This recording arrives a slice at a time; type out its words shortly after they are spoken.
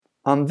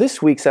On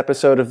this week's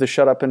episode of the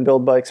Shut Up and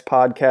Build Bikes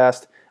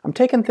podcast, I'm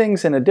taking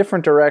things in a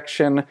different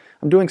direction.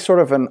 I'm doing sort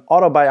of an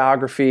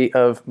autobiography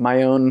of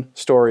my own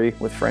story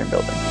with frame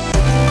building.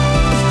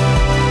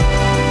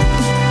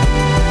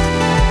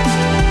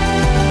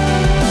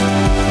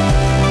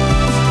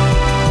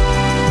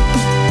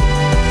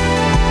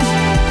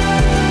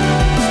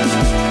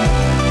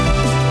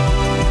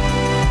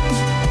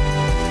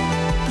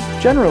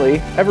 Generally,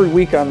 every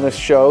week on this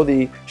show,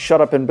 the Shut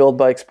Up and Build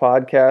Bikes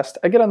podcast,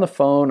 I get on the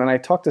phone and I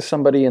talk to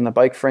somebody in the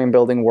bike frame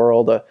building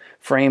world, a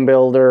frame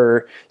builder,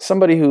 or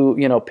somebody who,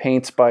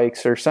 paints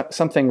bikes or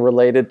something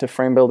related to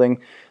frame building.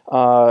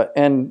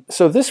 And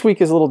so this week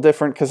is a little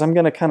different because I'm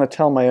going to kind of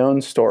tell my own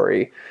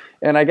story.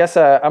 And I guess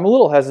I'm a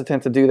little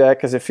hesitant to do that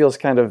because it feels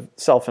kind of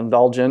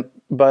self-indulgent.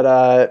 But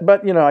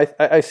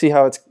I see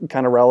how it's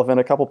kind of relevant.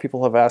 A couple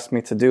people have asked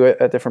me to do it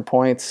at different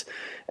points.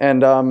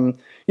 And,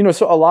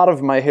 so a lot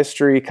of my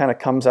history kind of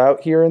comes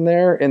out here and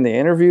there in the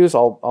interviews.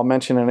 I'll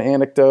mention an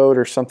anecdote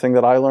or something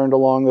that I learned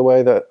along the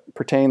way that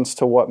pertains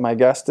to what my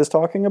guest is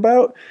talking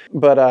about.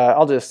 But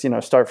I'll just,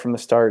 start from the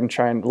start and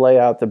try and lay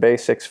out the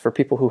basics for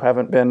people who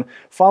haven't been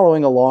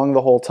following along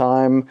the whole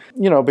time,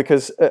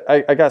 because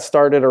I got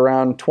started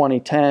around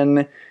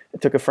 2010. I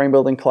took a frame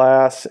building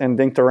class and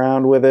dinked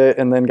around with it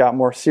and then got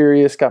more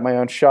serious, got my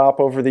own shop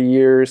over the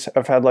years.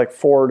 I've had like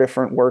 4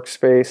 different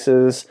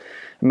workspaces,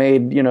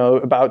 made,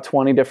 about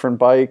 20 different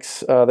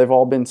bikes. They've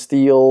all been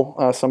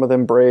steel, some of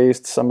them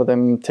brazed, some of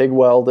them TIG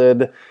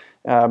welded,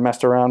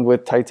 messed around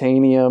with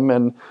titanium.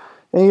 And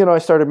I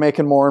started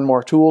making more and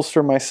more tools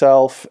for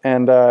myself.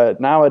 And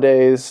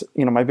nowadays,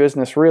 my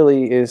business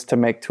really is to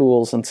make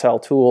tools and sell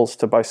tools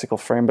to bicycle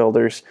frame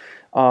builders.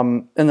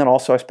 And then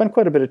also I spend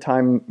quite a bit of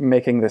time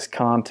making this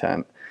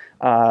content.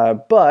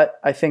 But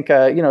I think,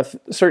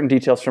 certain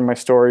details from my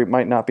story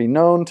might not be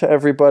known to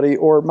everybody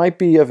or might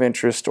be of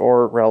interest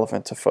or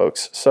relevant to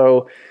folks.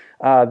 So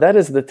that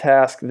is the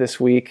task this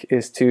week,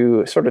 is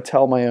to sort of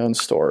tell my own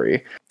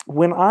story.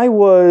 When I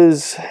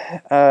was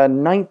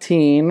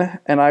 19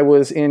 and I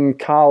was in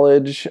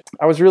college,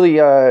 I was really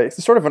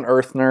sort of an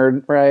earth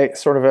nerd, right?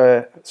 Sort of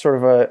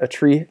a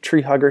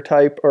tree hugger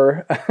type,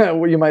 or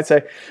what you might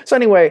say. So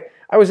anyway,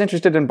 I was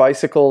interested in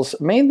bicycles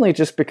mainly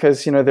just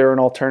because they're an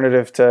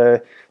alternative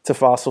to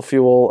fossil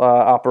fuel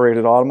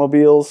operated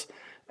automobiles,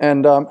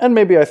 and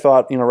maybe I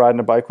thought riding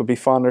a bike would be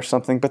fun or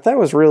something. But that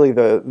was really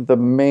the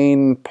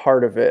main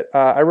part of it.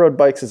 I rode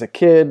bikes as a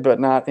kid, but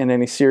not in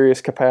any serious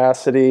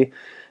capacity.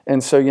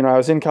 And so, I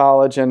was in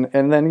college and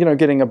then,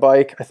 getting a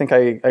bike. I think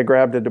I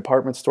grabbed a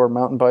department store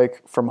mountain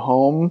bike from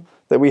home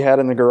that we had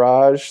in the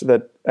garage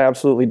that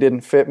absolutely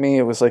didn't fit me.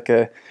 It was like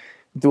a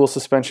dual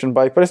suspension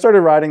bike. But I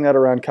started riding that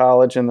around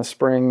college in the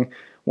spring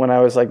when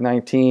I was like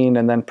 19,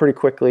 and then pretty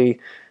quickly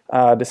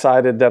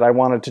decided that I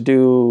wanted to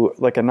do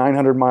like a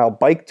 900-mile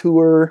bike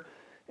tour.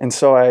 And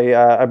so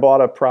I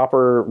bought a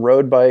proper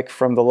road bike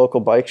from the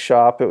local bike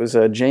shop. It was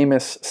a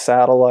Jamis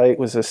Satellite. It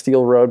was a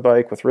steel road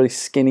bike with really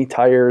skinny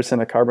tires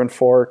and a carbon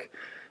fork.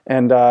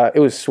 And it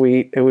was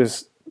sweet.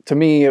 To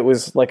me, it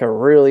was like a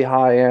really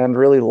high-end,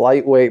 really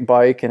lightweight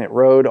bike, and it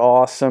rode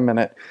awesome, and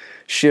it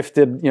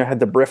shifted, had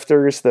the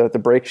brifters, the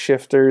brake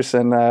shifters,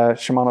 and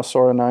Shimano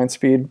Sora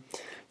 9-speed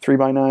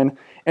 3x9.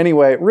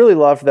 Anyway, really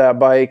loved that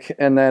bike.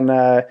 And then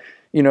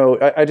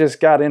I just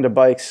got into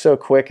bikes so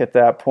quick at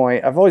that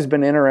point. I've always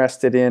been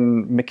interested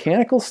in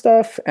mechanical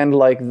stuff and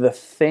like the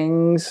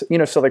things,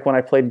 so like when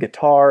I played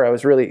guitar, I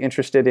was really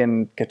interested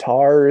in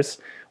guitars,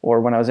 or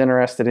when I was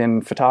interested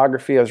in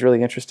photography, I was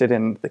really interested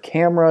in the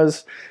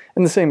cameras.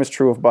 And the same is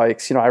true of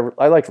bikes.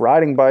 I liked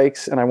riding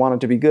bikes and I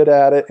wanted to be good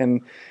at it. And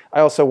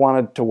I also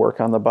wanted to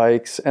work on the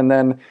bikes. And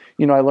then,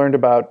 I learned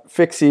about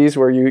fixies,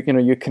 where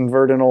you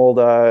convert an old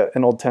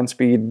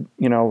 10-speed,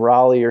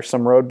 Raleigh or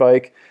some road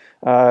bike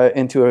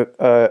into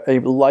a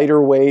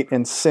lighter weight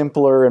and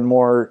simpler and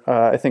more,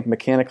 I think,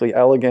 mechanically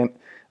elegant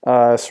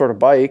sort of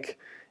bike.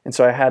 And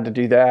so I had to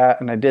do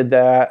that, and I did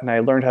that, and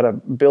I learned how to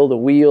build a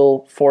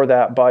wheel for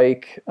that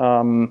bike.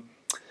 And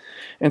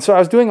so I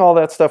was doing all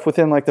that stuff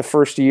within like the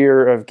first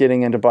year of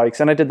getting into bikes,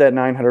 and I did that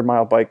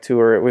 900-mile bike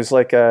tour. It was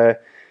like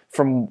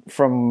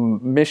from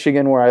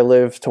Michigan, where I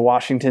live, to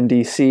Washington,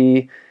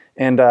 D.C.,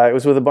 and it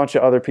was with a bunch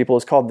of other people.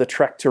 It's called the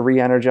Trek to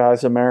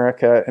Re-Energize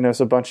America, and it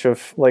was a bunch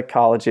of like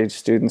college-age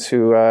students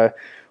who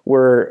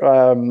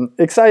were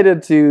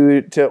excited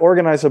to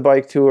organize a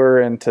bike tour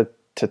and to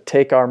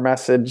take our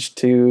message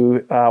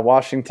to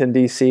Washington,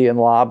 D.C. and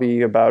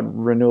lobby about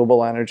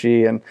renewable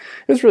energy. And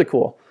it was really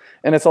cool.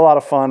 And it's a lot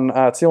of fun.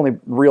 It's the only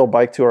real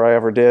bike tour I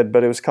ever did,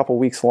 but it was a couple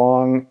weeks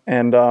long.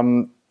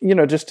 And,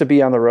 just to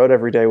be on the road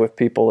every day with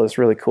people is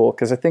really cool.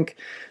 Because I think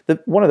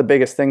that one of the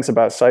biggest things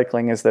about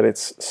cycling is that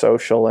it's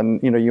social,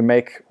 and, you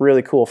make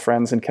really cool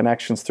friends and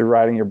connections through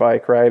riding your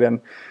bike, right?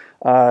 And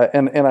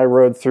I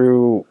rode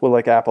through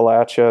like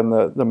Appalachia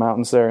and the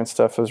mountains there and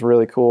stuff. It was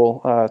really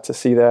cool to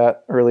see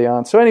that early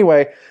on. So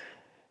anyway,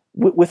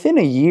 within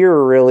a year,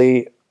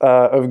 really,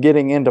 of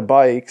getting into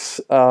bikes.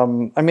 I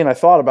mean, I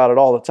thought about it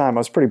all the time. I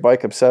was pretty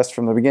bike obsessed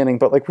from the beginning,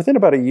 but like within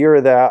about a year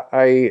of that,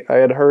 I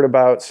had heard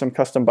about some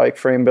custom bike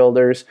frame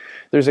builders.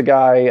 There's a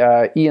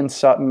guy, Ian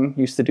Sutton,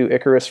 used to do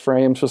Icarus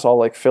frames, was all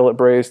like fillet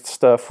brazed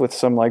stuff with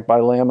some like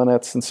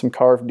bilaminates and some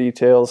carved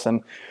details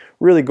and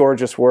really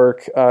gorgeous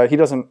work. He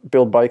doesn't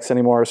build bikes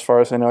anymore as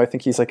far as I know. I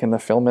think he's like in the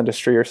film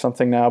industry or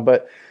something now,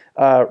 but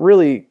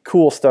really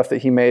cool stuff that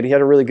he made. He had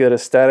a really good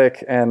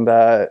aesthetic, and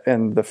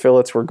the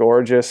fillets were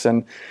gorgeous,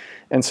 and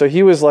so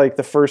he was like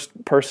the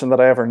first person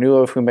that I ever knew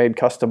of who made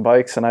custom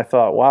bikes, and I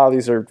thought, wow,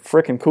 these are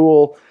freaking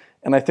cool.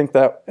 And I think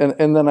that,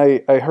 and then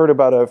I heard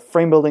about a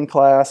frame building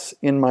class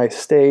in my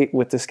state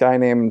with this guy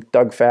named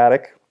Doug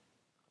Faddick.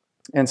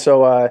 And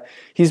so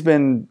he's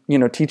been,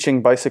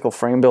 teaching bicycle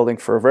frame building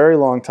for a very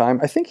long time.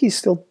 I think he's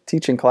still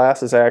teaching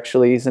classes,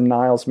 actually. He's in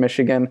Niles,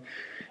 Michigan.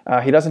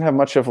 He doesn't have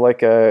much of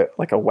like a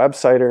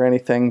website or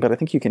anything, but I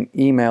think you can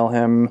email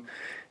him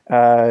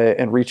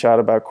and reach out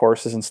about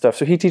courses and stuff.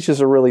 So he teaches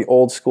a really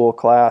old school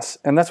class,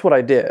 and that's what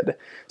I did.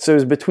 So it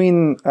was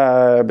between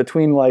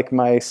like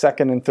my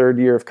second and third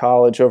year of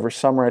college over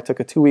summer. I took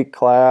a 2-week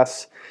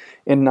class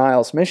in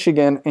Niles,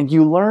 Michigan, and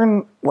you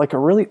learn like a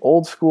really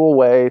old school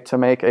way to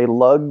make a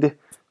lugged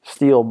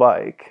steel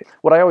bike.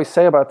 What I always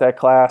say about that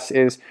class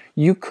is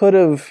you could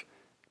have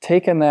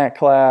taken that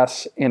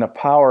class in a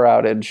power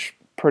outage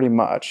pretty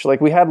much.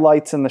 Like we had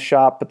lights in the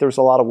shop, but there was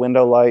a lot of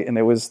window light, and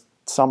it was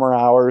summer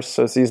hours,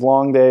 so it's these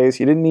long days.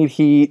 You didn't need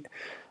heat.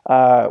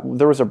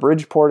 There was a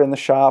Bridgeport in the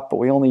shop, but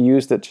we only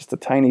used it just a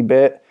tiny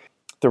bit.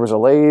 There was a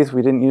lathe.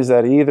 We didn't use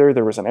that either.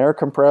 There was an air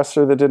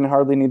compressor that didn't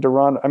hardly need to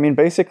run. I mean,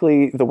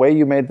 basically, the way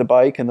you made the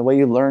bike and the way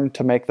you learned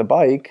to make the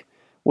bike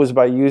was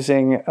by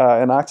using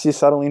an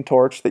oxyacetylene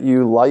torch that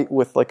you light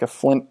with like a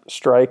flint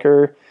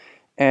striker,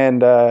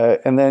 and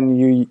then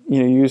you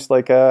used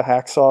like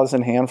hacksaws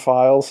and hand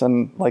files,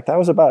 and like that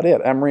was about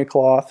it. Emery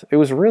cloth. It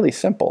was really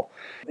simple.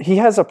 He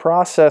has a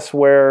process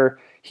where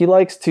he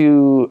likes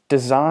to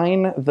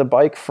design the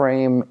bike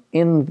frame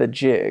in the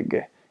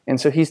jig. And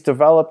so he's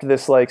developed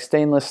this like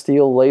stainless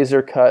steel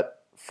laser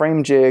cut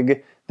frame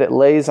jig that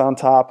lays on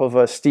top of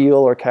a steel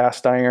or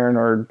cast iron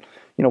or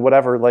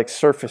whatever like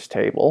surface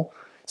table.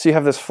 So you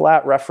have this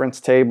flat reference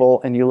table,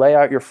 and you lay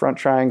out your front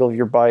triangle of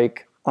your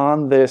bike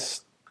on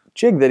this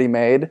jig that he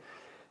made,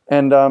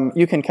 and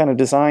you can kind of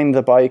design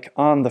the bike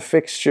on the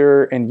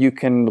fixture, and you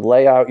can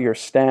lay out your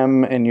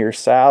stem and your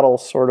saddle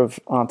sort of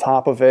on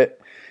top of it.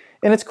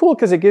 And it's cool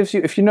because it gives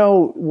you, if you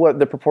know what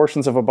the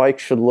proportions of a bike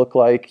should look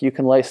like, you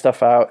can lay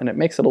stuff out, and it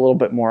makes it a little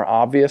bit more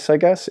obvious, I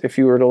guess, if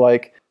you were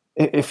to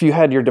if you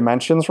had your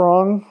dimensions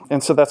wrong.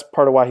 And so that's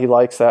part of why he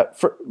likes that.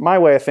 For my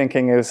way of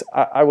thinking is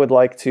I would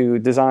like to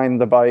design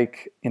the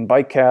bike in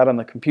BikeCAD on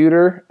the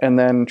computer and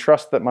then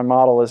trust that my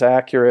model is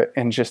accurate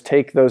and just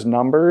take those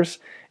numbers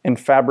and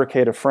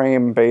fabricate a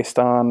frame based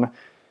on,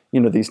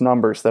 these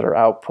numbers that are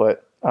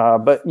output.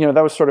 But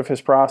that was sort of his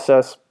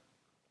process,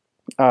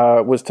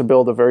 was to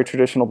build a very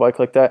traditional bike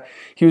like that.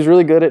 He was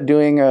really good at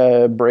doing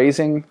a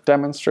brazing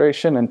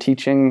demonstration and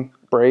teaching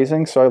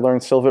brazing. So I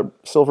learned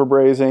silver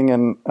brazing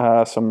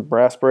and some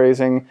brass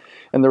brazing.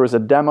 And there was a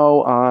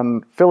demo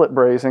on fillet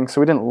brazing. So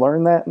we didn't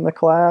learn that in the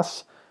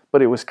class,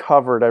 but it was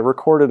covered. I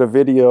recorded a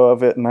video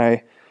of it, and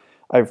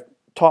I've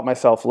taught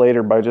myself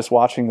later by just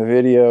watching the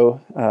video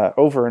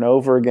over and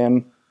over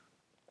again.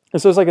 And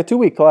so it was like a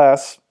 2-week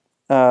class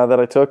that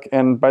I took.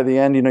 And by the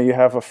end, you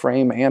have a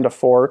frame and a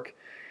fork.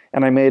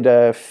 And I made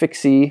a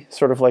fixie,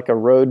 sort of like a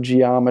road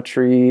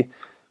geometry,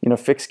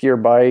 fixed gear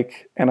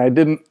bike. And I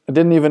didn't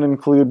even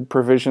include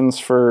provisions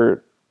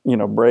for,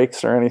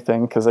 brakes or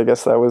anything, because I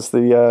guess that was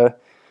the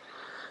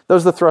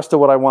thrust of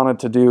what I wanted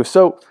to do.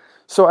 So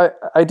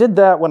I did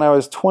that when I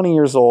was 20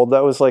 years old.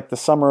 That was like the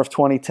summer of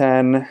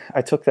 2010.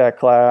 I took that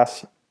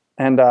class,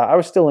 and I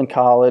was still in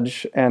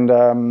college. And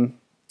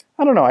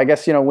I don't know, I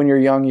guess, when you're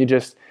young,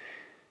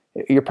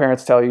 your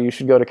parents tell you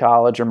should go to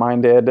college, or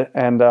mine did.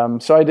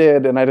 And so I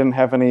did, and I didn't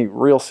have any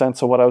real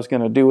sense of what I was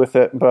going to do with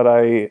it, but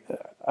I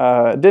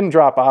didn't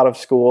drop out of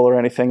school or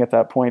anything at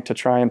that point to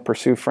try and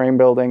pursue frame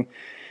building.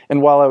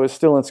 And while I was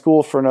still in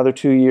school for another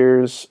 2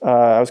 years,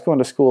 I was going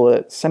to school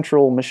at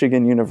Central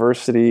Michigan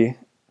University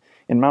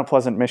in Mount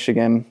Pleasant,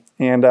 Michigan.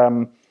 And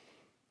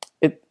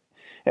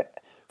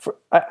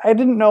I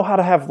didn't know how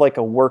to have like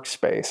a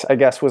workspace, I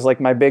guess, was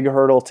like my big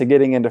hurdle to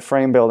getting into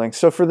frame building.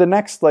 So for the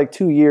next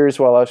 2 years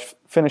while I was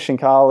finishing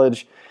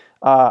college,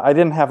 I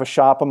didn't have a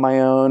shop of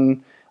my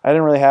own. I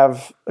didn't really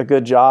have a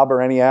good job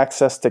or any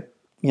access to,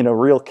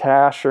 real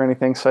cash or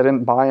anything. So I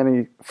didn't buy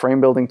any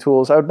frame building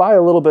tools. I would buy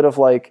a little bit of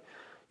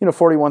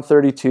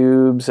 4130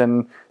 tubes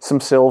and some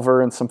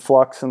silver and some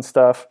flux and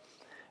stuff.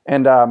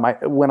 And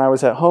when I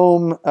was at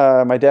home,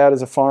 my dad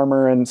is a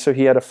farmer, and so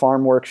he had a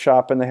farm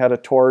workshop, and they had a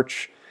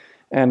torch.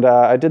 And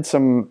I did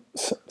some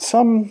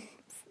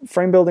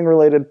frame building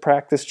related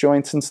practice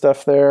joints and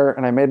stuff there,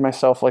 and I made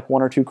myself 1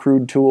 or 2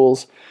 crude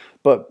tools.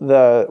 But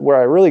where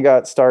I really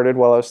got started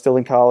while I was still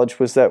in college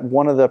was that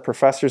one of the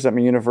professors at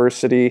my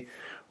university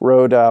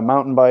rode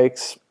mountain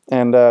bikes,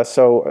 And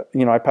so,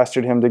 I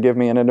pestered him to give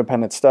me an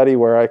independent study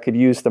where I could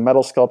use the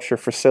metal sculpture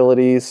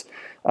facilities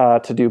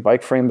to do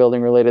bike frame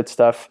building related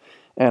stuff.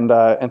 And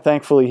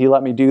thankfully he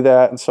let me do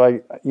that. And so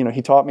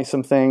he taught me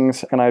some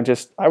things, and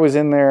I was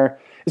in there.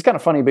 It's kind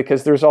of funny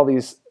because there's all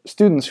these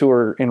students who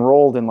are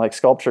enrolled in like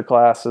sculpture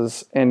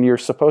classes, and you're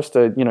supposed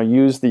to,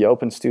 use the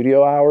open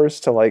studio hours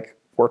to like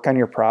work on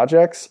your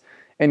projects.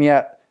 And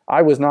yet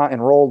I was not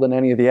enrolled in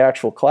any of the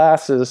actual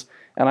classes,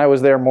 and I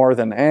was there more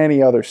than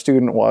any other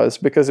student was,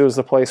 because it was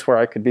the place where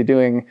I could be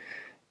doing,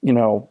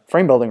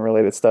 frame building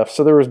related stuff.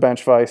 So there was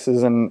bench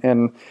vices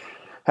and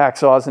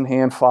hacksaws and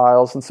hand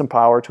files and some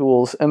power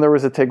tools, and there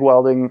was a TIG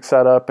welding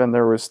setup, and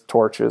there was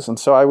torches. And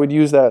so I would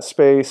use that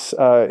space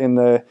in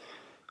the,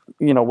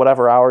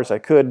 whatever hours I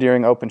could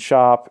during open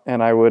shop,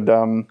 and I would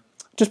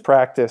just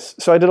practice.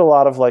 So I did a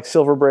lot of like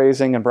silver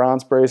brazing and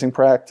bronze brazing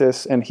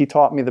practice, and he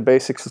taught me the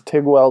basics of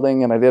TIG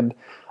welding, and I did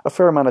a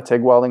fair amount of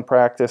TIG welding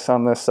practice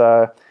on this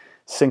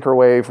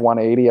Synchrowave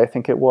 180, I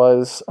think it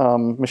was,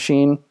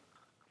 machine.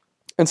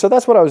 And so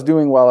that's what I was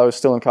doing while I was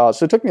still in college.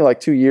 So it took me like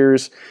 2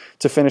 years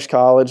to finish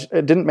college.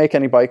 I didn't make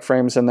any bike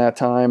frames in that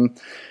time.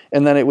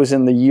 And then it was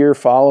in the year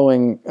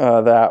following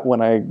that,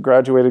 when I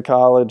graduated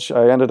college,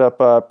 I ended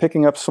up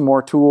picking up some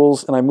more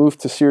tools, and I moved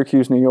to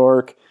Syracuse, New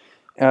York,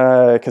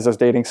 because I was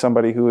dating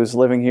somebody who was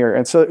living here.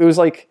 And so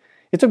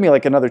it took me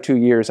like another 2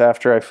 years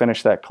after I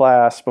finished that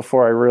class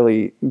before I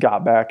really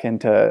got back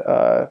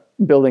into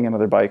building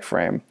another bike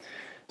frame.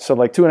 So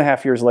like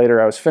 2.5 years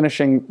later, I was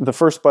finishing the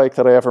first bike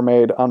that I ever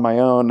made on my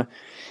own.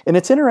 And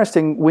it's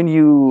interesting, when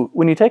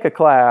you take a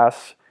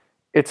class,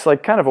 it's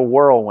like kind of a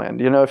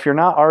whirlwind. If you're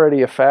not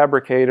already a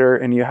fabricator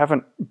and you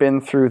haven't been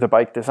through the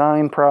bike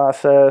design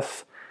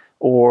process,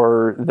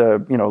 or the,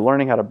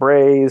 learning how to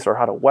braze or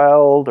how to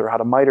weld or how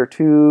to miter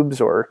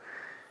tubes, or,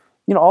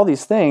 all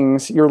these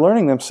things, you're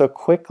learning them so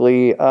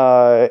quickly,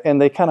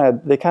 and they kind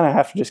of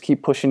have to just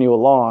keep pushing you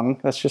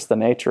along. That's just the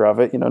nature of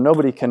it.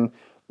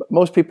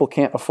 Most people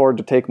can't afford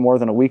to take more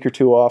than a week or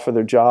two off of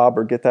their job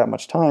or get that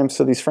much time.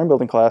 So these frame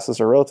building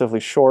classes are relatively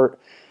short.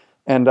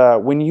 And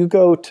when you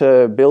go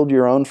to build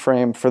your own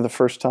frame for the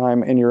first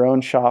time in your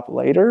own shop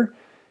later,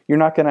 you're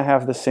not going to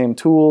have the same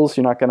tools.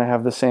 You're not going to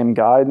have the same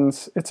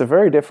guidance. It's a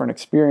very different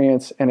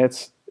experience. And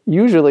it's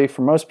usually,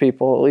 for most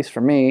people, at least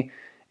for me,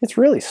 it's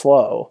really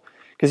slow,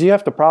 because you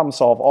have to problem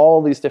solve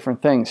all these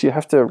different things. You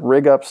have to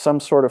rig up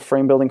some sort of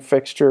frame building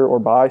fixture or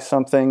buy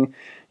something.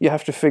 You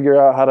have to figure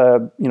out how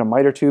to,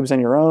 miter tubes on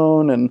your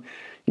own, and,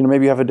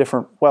 maybe you have a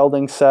different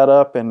welding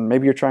setup, and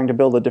maybe you're trying to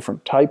build a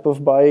different type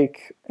of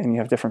bike, and you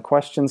have different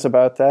questions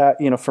about that.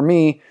 For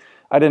me,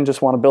 I didn't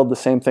just want to build the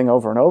same thing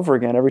over and over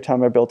again. Every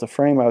time I built a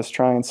frame, I was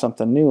trying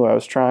something new. I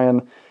was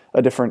trying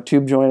a different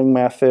tube joining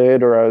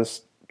method, or I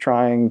was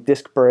trying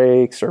disc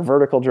brakes or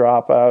vertical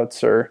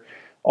dropouts, or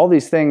all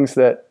these things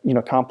that,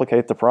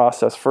 complicate the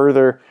process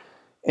further.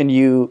 And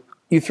you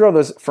throw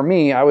those, for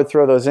me, I would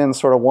throw those in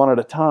sort of one at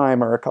a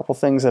time, or a couple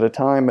things at a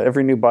time.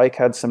 Every new bike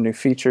had some new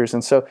features.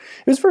 And so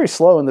it was very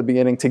slow in the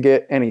beginning to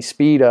get any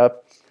speed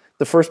up.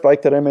 The first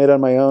bike that I made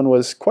on my own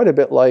was quite a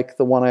bit like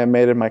the one I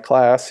made in my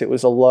class. It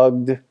was a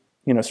lugged,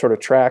 sort of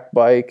track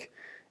bike.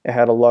 It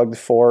had a lugged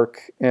fork,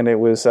 and it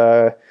was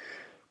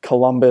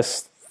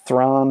Columbus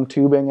Thron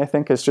tubing, I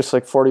think. It's just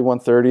like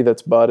 4130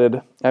 that's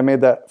butted. I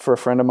made that for a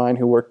friend of mine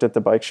who worked at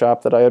the bike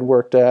shop that I had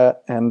worked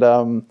at. And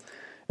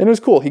it was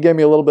cool. He gave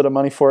me a little bit of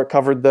money for it,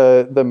 covered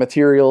the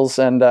materials,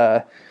 and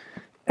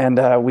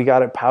we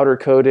got it powder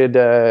coated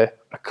a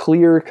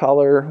clear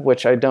color,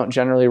 which I don't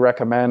generally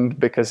recommend,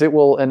 because it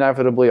will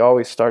inevitably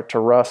always start to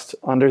rust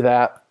under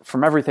that,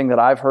 from everything that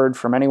I've heard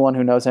from anyone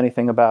who knows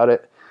anything about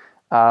it.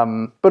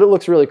 But it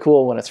looks really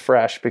cool when it's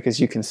fresh,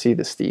 because you can see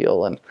the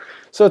steel, and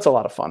so it's a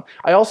lot of fun.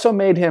 I also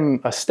made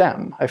him a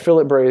stem. I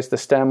fillet brazed the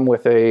stem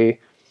with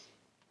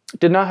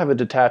did not have a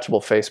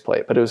detachable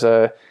faceplate, but it was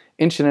a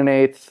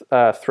 1.125"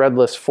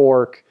 threadless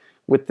fork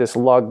with this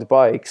lugged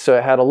bike. So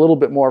it had a little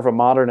bit more of a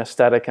modern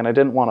aesthetic, and I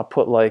didn't want to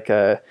put like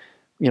a,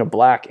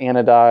 black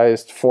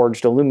anodized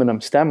forged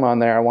aluminum stem on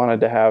there. I wanted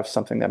to have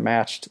something that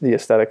matched the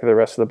aesthetic of the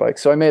rest of the bike.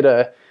 So I made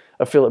a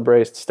fillet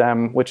brazed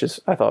stem, which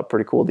is, I thought, a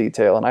pretty cool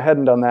detail. And I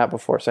hadn't done that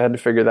before, so I had to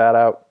figure that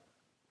out.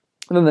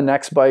 And then the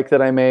next bike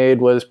that I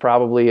made was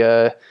probably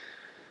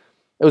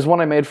it was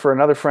one I made for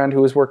another friend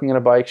who was working in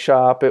a bike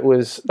shop. That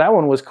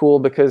one was cool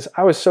because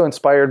I was so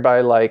inspired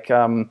by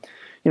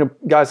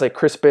guys like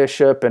Chris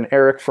Bishop and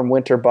Eric from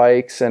Winter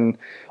Bikes, and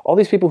all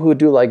these people who would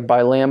do like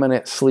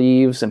bilaminate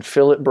sleeves and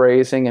fillet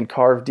brazing and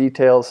carved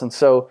details. And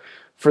so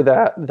for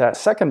that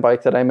second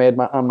bike that I made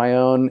on my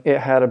own, it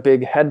had a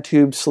big head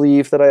tube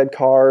sleeve that I had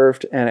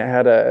carved, and it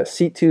had a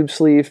seat tube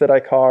sleeve that I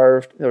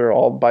carved. They were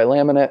all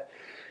bilaminate.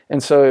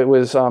 And so it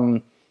was, I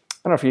don't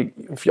know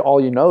if you all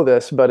know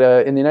this, but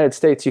in the United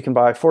States, you can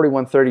buy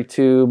 4130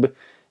 tube,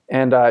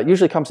 and it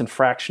usually comes in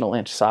fractional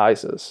inch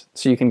sizes.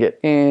 So you can get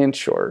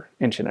inch or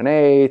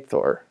 1.125"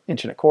 or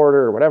 1.25"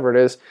 or whatever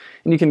it is.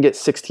 And you can get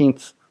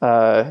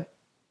 1/16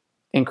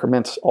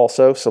 increments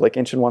also, so like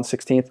 1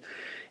 1/16.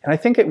 And I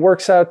think it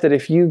works out that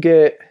if you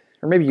get,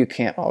 or maybe you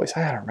can't always,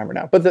 I don't remember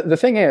now. But the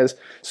thing is,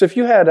 so if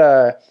you had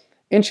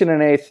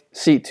 1.125"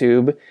 seat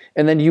tube,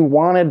 and then you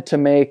wanted to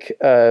make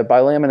a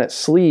bilaminate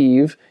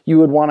sleeve, you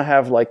would want to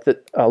have like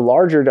a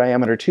larger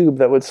diameter tube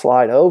that would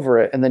slide over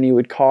it, and then you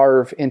would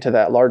carve into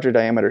that larger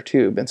diameter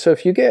tube. And so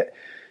if you get,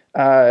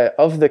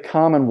 of the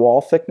common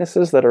wall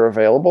thicknesses that are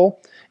available,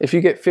 if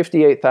you get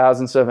 58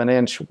 thousandths of an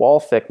inch wall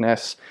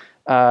thickness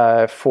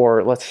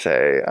for, let's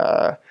say,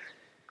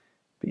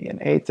 be an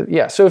eighth of,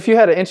 yeah. So if you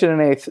had an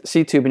 1.125"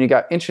 seat tube and you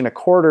got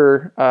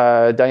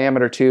 1.25"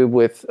 diameter tube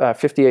with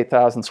 58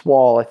 thousandths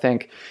wall, I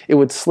think it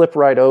would slip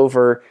right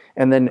over,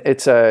 and then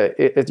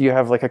you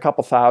have like a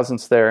couple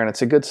thousandths there, and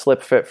it's a good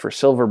slip fit for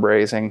silver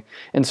brazing.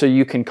 And so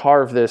you can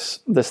carve this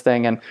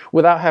thing, and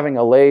without having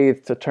a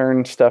lathe to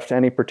turn stuff to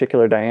any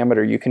particular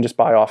diameter, you can just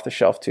buy off the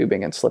shelf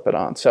tubing and slip it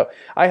on. So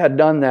I had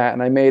done that,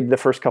 and I made the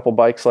first couple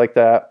bikes like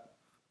that,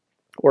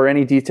 or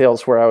any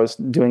details where I was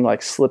doing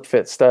like slip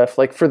fit stuff,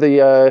 like for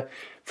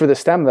the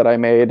stem that I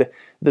made,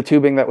 the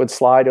tubing that would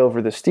slide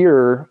over the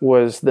steerer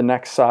was the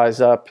next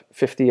size up,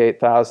 58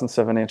 thousandths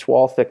of an inch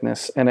wall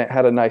thickness, and it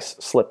had a nice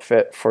slip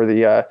fit for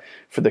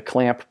the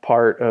clamp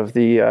part of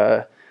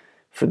the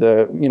for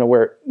the, you know,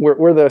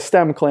 where the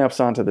stem clamps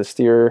onto the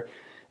steerer,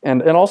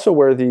 and also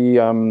where the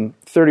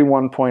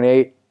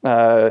 31.8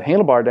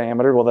 handlebar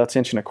diameter, well, that's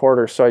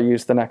 1.25", so I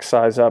used the next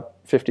size up,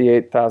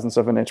 58 thousandths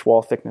of an inch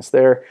wall thickness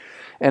there,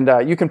 and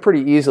you can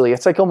pretty easily,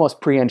 it's like almost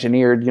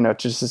pre-engineered, you know,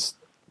 just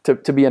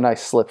to be a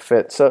nice slip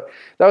fit. So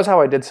that was how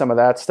I did some of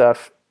that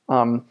stuff.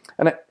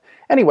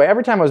 Anyway,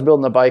 every time I was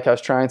building a bike, I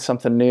was trying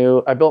something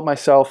new. I built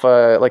myself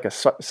a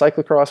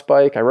cyclocross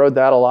bike. I rode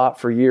that a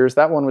lot for years.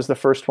 That one was the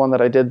first one that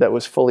I did that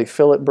was fully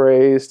fillet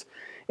brazed,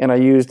 and I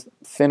used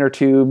thinner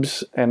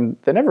tubes, and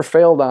they never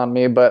failed on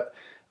me. But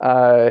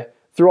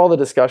through all the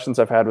discussions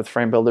I've had with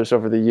frame builders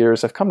over the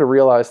years, I've come to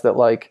realize that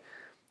like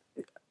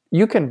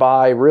you can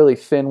buy really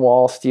thin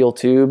wall steel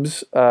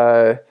tubes,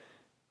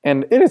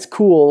 and it is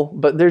cool,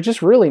 but they're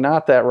just really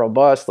not that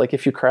robust. Like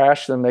if you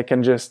crash them, they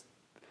can just,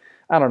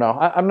 I don't know.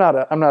 I'm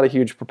not a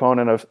huge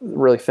proponent of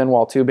really thin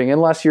wall tubing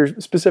unless you're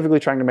specifically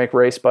trying to make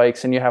race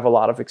bikes and you have a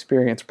lot of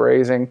experience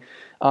brazing.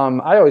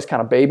 I always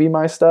kind of baby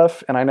my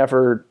stuff, and I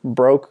never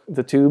broke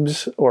the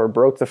tubes or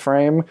broke the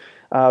frame.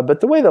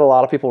 But the way that a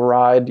lot of people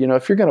ride, you know,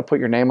 if you're going to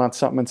put your name on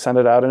something and send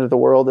it out into the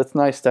world, it's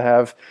nice to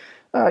have,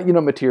 you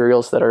know,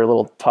 materials that are a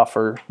little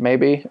tougher,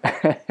 maybe.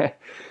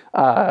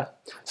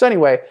 So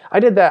anyway, I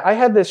did that. I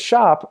had this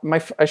shop.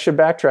 I should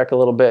backtrack a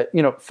little bit.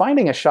 You know,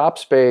 finding a shop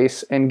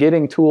space and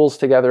getting tools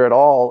together at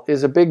all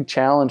is a big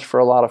challenge for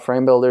a lot of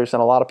frame builders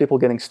and a lot of people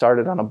getting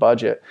started on a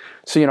budget.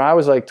 So, you know, I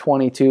was like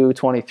 22,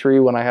 23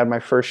 when I had my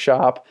first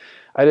shop.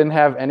 I didn't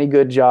have any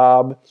good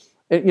job.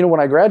 You know, when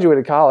I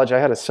graduated college, I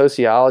had a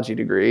sociology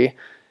degree,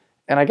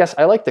 and I guess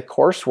I liked the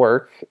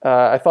coursework.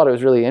 I thought it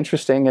was really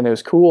interesting and it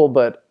was cool,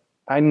 but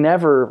I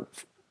never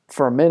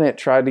for a minute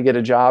tried to get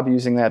a job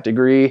using that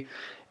degree.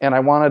 And I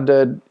wanted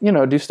to, you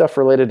know, do stuff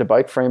related to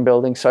bike frame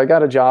building. So I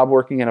got a job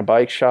working in a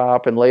bike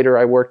shop, and later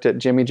I worked at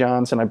Jimmy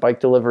John's and I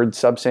bike delivered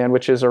sub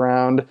sandwiches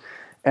around.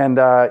 And,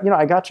 you know,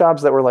 I got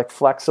jobs that were like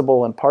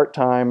flexible and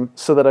part-time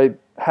so that I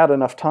had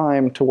enough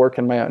time to work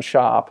in my own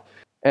shop.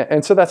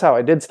 And so that's how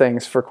I did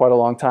things for quite a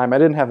long time. I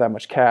didn't have that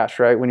much cash,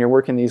 right? When you're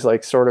working these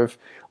like sort of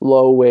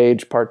low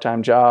wage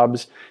part-time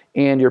jobs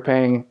and you're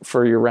paying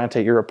for your rent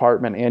at your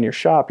apartment and your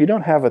shop, you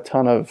don't have a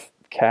ton of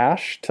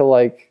cash to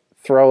like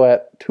throw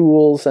at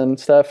tools and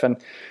stuff. And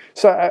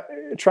so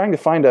trying to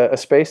find a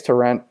space to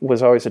rent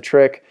was always a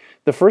trick.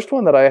 The first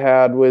one that I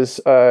had was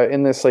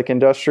in this like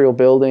industrial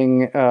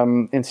building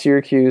in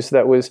Syracuse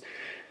that was,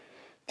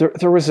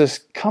 there was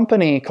this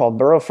company called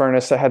Burrow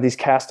Furnace that had these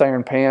cast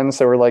iron pans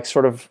that were like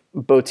sort of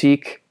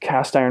boutique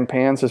cast iron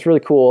pans. It was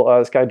really cool.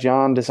 This guy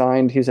John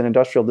designed, he's an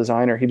industrial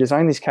designer. He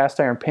designed these cast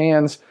iron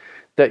pans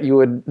that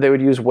they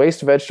would use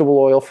waste vegetable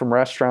oil from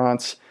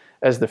restaurants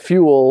as the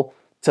fuel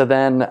to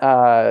then,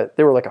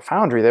 they were like a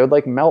foundry. They would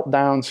like melt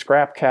down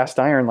scrap cast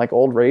iron, like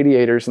old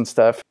radiators and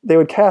stuff. They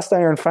would cast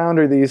iron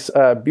founder these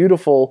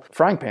beautiful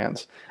frying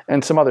pans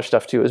and some other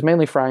stuff too. It was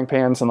mainly frying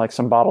pans and like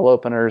some bottle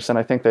openers, and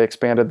I think they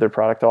expanded their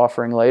product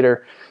offering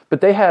later.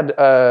 But they had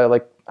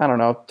like, I don't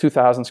know,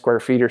 2,000 square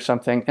feet or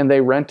something, and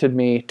they rented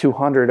me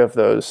 200 of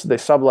those. They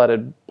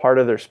subletted part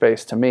of their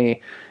space to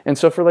me. And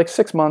so for like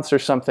 6 months or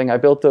something, I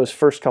built those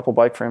first couple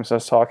bike frames I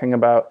was talking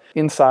about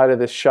inside of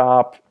this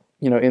shop,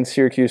 you know, in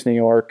Syracuse, New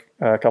York,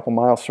 a couple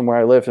miles from where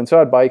I lived. And so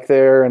I'd bike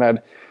there, and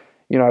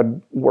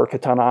I'd work a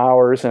ton of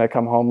hours, and I'd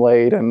come home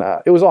late, and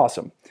it was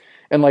awesome.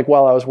 And like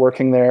while I was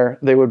working there,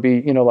 they would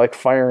be, you know, like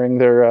firing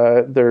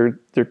their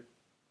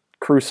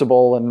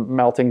crucible and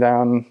melting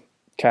down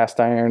cast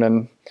iron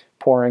and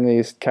pouring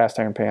these cast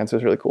iron pans. It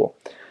was really cool.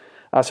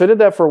 So I did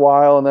that for a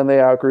while, and then they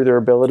outgrew their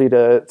ability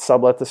to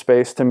sublet the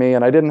space to me,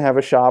 and I didn't have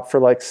a shop for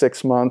like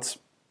 6 months.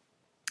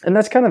 And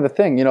that's kind of the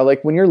thing, you know,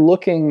 like when you're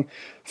looking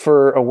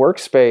for a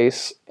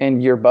workspace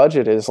and your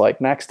budget is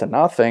like next to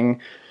nothing,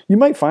 you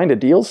might find a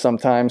deal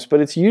sometimes, but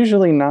it's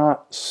usually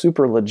not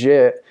super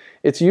legit.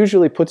 It's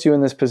usually puts you in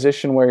this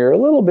position where you're a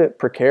little bit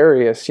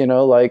precarious, you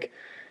know, like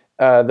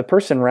the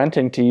person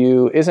renting to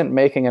you isn't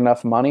making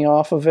enough money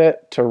off of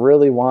it to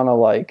really want to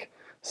like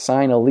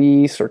sign a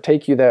lease or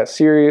take you that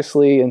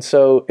seriously. And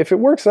so if it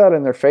works out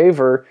in their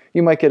favor,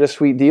 you might get a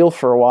sweet deal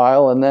for a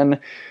while, and then,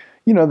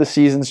 the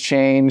seasons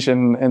change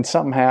and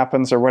something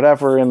happens or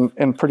whatever,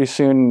 and pretty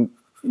soon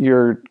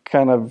you're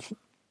kind of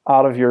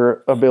out of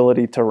your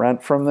ability to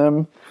rent from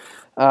them.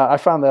 I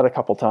found that a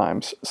couple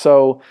times.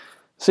 So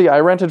yeah,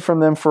 I rented from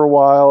them for a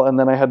while, and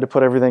then I had to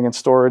put everything in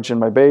storage in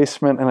my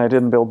basement, and I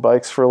didn't build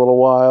bikes for a little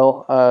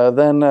while.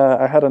 Then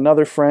I had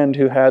another friend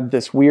who had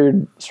this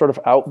weird sort of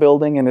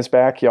outbuilding in his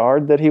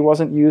backyard that he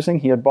wasn't using.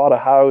 He had bought a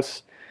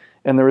house,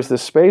 and there was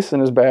this space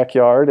in his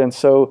backyard, and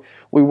so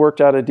we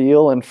worked out a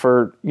deal, and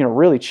for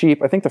really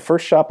cheap. I think the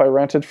first shop I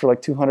rented for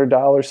like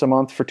 $200 a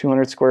month for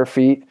 200 square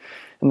feet,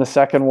 and the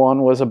second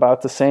one was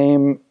about the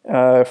same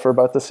for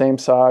about the same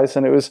size,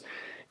 and it was.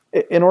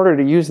 In order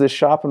to use this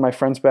shop in my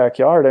friend's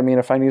backyard, I mean,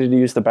 if I needed to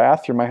use the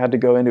bathroom, I had to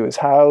go into his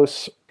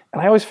house.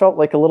 And I always felt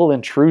like a little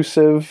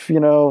intrusive,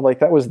 like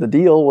that was the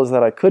deal, was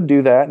that I could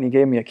do that, and he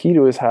gave me a key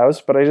to his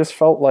house, but I just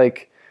felt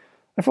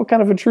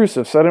kind of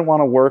intrusive. So I didn't want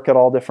to work at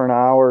all different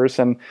hours,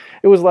 and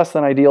it was less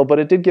than ideal, but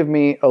it did give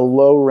me a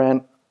low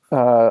rent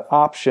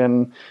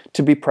option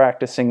to be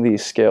practicing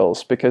these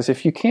skills. Because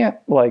if you can't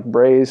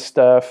braze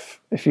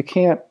stuff, if you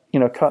can't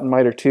cut and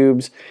miter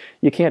tubes,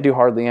 you can't do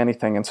hardly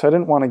anything. And so I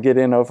didn't want to get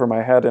in over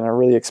my head in a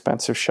really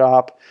expensive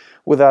shop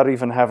without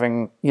even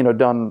having,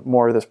 done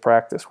more of this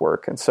practice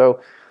work. And so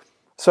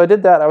I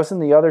did that. I was in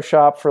the other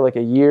shop for like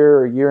a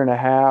year and a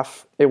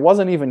half. It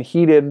wasn't even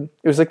heated.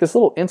 It was like this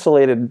little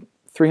insulated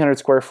 300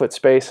 square foot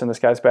space in this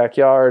guy's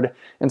backyard.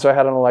 And so I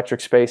had an electric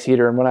space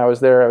heater. And when I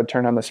was there, I would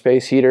turn on the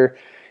space heater.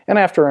 And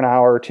after an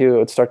hour or two, it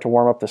would start to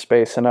warm up the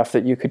space enough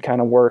that you could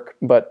kind of work.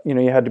 But, you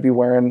had to be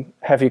wearing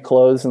heavy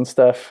clothes and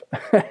stuff.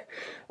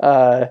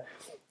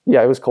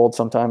 Yeah, it was cold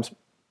sometimes.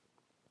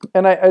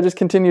 And I just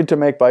continued to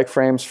make bike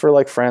frames for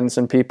like friends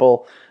and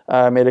people.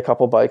 Made a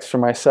couple bikes for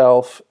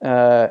myself.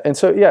 And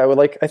so, yeah,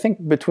 I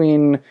think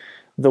between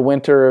the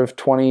winter of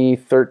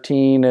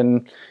 2013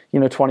 and,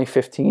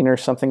 2015 or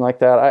something like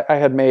that, I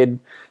had made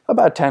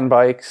about 10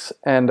 bikes.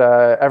 And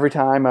every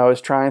time I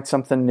was trying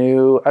something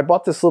new, I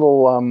bought this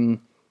little...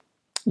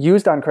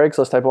 used on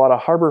Craigslist, I bought a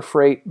Harbor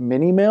Freight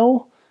mini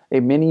mill, a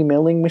mini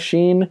milling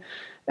machine,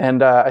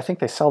 and I think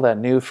they sell that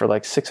new for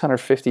like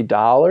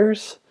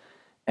 $650.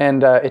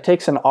 And it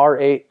takes an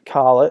R8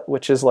 collet,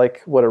 which is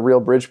like what a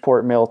real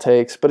Bridgeport mill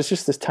takes, but it's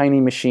just this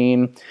tiny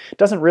machine. It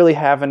doesn't really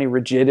have any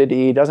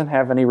rigidity, doesn't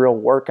have any real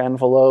work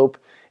envelope.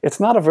 It's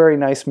not a very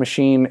nice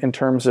machine in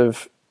terms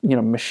of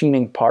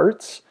machining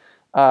parts,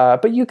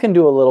 but you can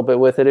do a little bit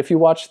with it. If you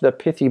watch the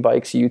Pithy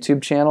Bikes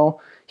YouTube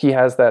channel, he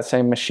has that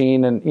same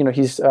machine, and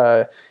he's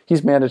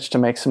managed to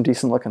make some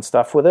decent looking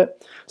stuff with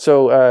it.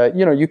 So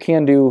you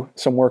can do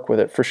some work with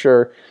it for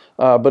sure,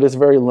 but it's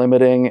very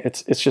limiting.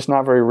 It's just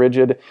not very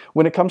rigid.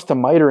 When it comes to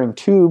mitering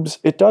tubes,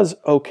 it does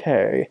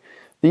okay.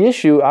 The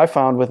issue I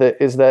found with it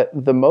is that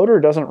the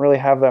motor doesn't really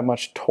have that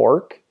much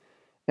torque,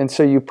 and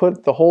so you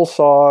put the hole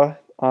saw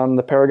on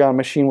the Paragon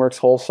Machine Works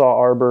hole saw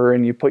arbor,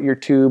 and you put your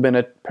tube in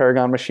a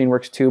Paragon Machine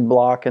Works tube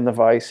block in the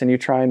vise, and you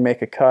try and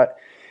make a cut.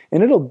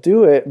 And it'll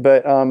do it,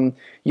 but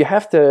you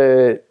have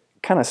to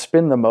kind of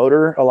spin the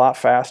motor a lot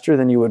faster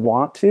than you would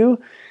want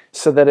to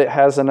so that it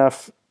has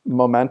enough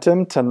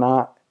momentum to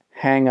not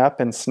hang up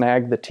and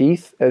snag the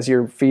teeth as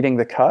you're feeding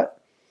the cut.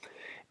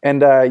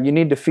 And you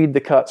need to feed the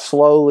cut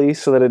slowly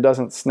so that it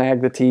doesn't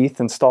snag the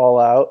teeth and stall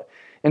out.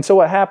 And so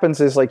what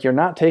happens is you're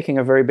not taking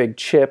a very big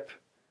chip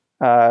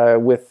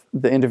with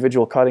the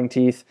individual cutting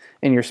teeth,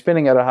 and you're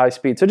spinning at a high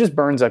speed. So it just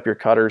burns up your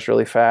cutters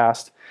really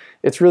fast.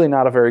 It's really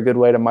not a very good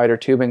way to miter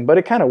tubing, but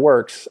it kind of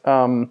works.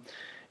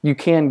 You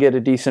can get a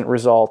decent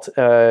result.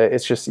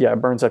 It's just,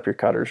 it burns up your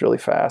cutters really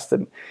fast.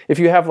 And if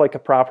you have a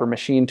proper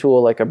machine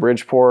tool, like a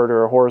Bridgeport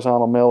or a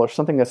horizontal mill or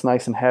something that's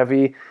nice and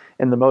heavy,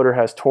 and the motor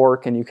has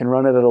torque and you can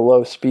run it at a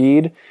low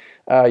speed,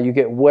 you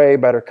get way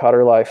better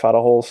cutter life out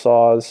of hole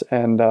saws,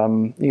 and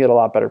you get a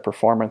lot better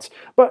performance.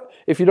 But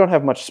if you don't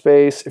have much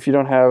space, if you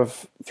don't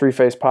have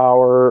 3-phase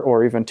power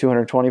or even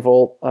 220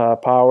 volt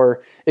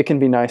power, it can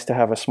be nice to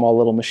have a small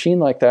little machine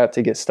like that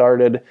to get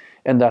started.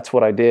 And that's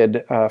what I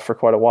did for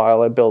quite a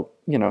while. I built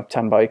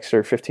 10 bikes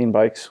or 15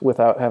 bikes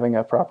without having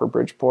a proper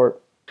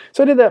Bridgeport.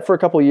 So I did that for a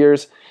couple of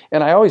years,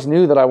 and I always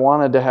knew that I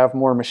wanted to have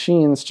more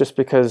machines just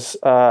because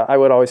I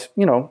would always,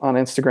 on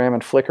Instagram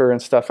and Flickr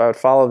and stuff, I would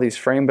follow these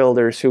frame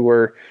builders who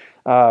were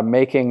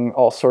making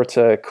all sorts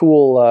of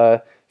cool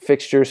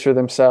fixtures for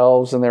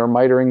themselves, and they were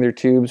mitering their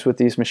tubes with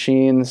these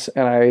machines,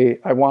 and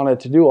I wanted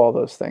to do all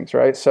those things,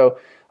 right? So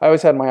I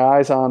always had my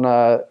eyes on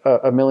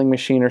a milling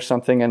machine or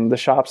something, and the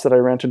shops that I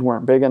rented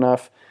weren't big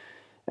enough.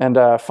 And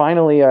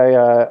finally,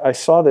 I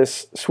saw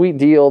this sweet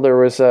deal. There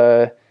was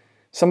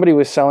somebody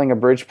was selling a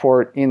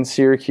Bridgeport in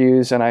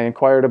Syracuse, and I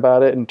inquired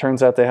about it, and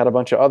turns out they had a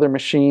bunch of other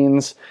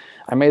machines.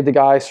 I made the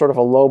guy sort of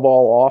a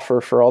lowball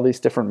offer for all these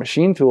different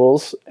machine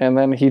tools, and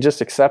then he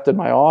just accepted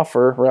my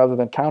offer rather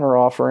than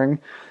counter-offering.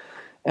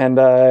 And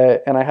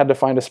I had to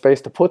find a space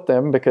to put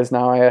them because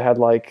now I had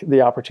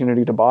the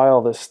opportunity to buy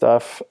all this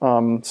stuff.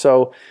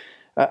 So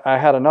I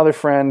had another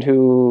friend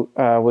who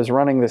was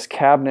running this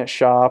cabinet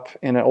shop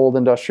in an old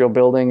industrial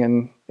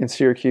building in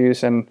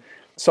Syracuse. And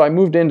so I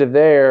moved into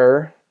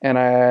there, and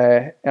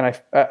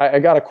I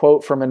got a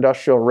quote from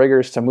Industrial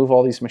Riggers to move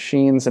all these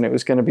machines, and it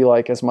was going to be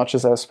like as much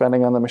as I was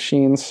spending on the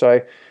machines. So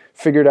I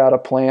figured out a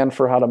plan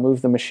for how to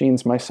move the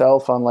machines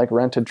myself on like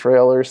rented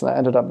trailers, and that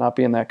ended up not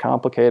being that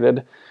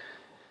complicated.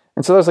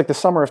 And so that was like the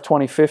summer of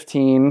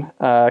 2015,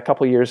 a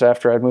couple of years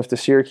after I'd moved to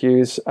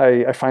Syracuse.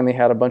 I finally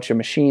had a bunch of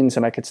machines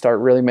and I could start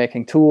really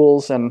making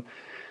tools. And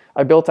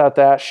I built out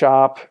that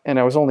shop, and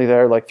I was only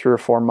there like 3 or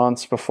 4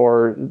 months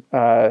before,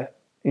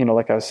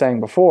 like I was saying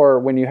before,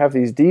 when you have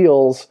these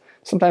deals,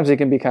 sometimes it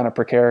can be kind of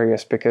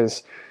precarious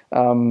because,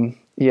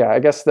 I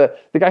guess the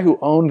guy who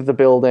owned the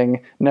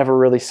building never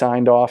really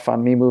signed off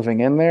on me moving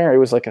in there. It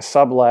was like a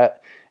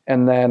sublet,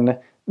 and then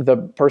the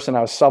person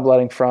I was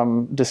subletting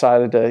from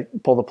decided to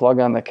pull the plug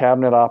on the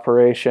cabinet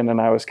operation,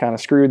 and I was kind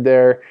of screwed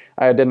there.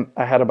 I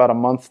had about a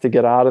month to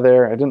get out of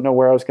there. I didn't know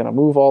where I was going to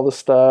move all the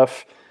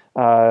stuff.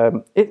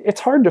 It's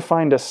hard to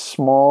find a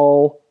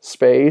small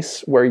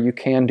space where you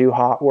can do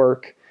hot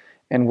work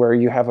and where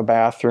you have a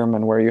bathroom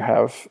and where you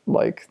have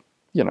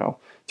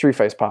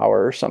 3-phase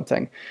power or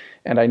something.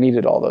 And I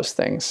needed all those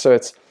things. So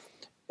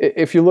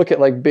if you look at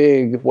like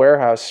big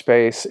warehouse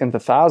space in the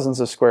thousands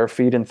of square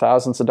feet and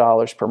thousands of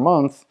dollars per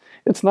month,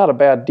 it's not a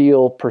bad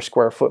deal per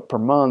square foot per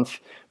month,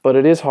 but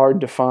it is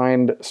hard to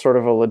find sort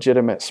of a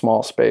legitimate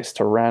small space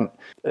to rent.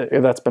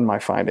 That's been my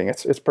finding.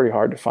 It's pretty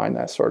hard to find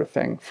that sort of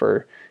thing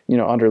for,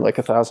 under like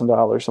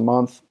 $1,000 a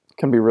month. It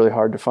can be really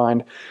hard to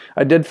find.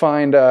 I did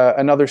find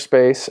another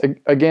space.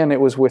 Again, it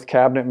was with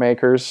cabinet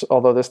makers,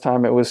 although this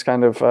time it was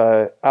kind of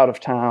out of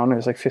town. It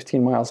was like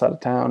 15 miles out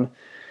of town.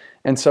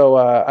 And so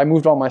I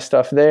moved all my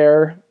stuff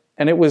there.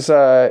 And it was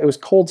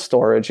cold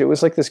storage. It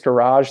was like this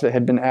garage that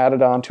had been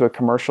added onto a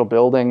commercial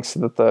building so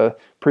that the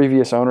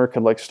previous owner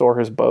could like store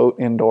his boat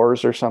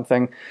indoors or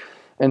something.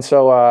 And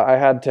so I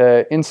had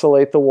to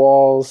insulate the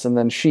walls and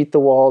then sheet the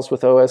walls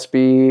with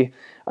OSB.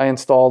 I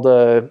installed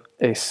a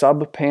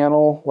sub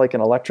panel, like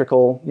an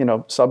electrical,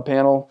 sub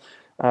panel,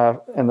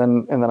 and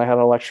then I had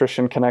an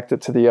electrician connect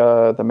it to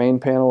the main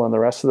panel and the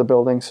rest of the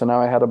building. So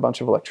now I had a bunch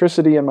of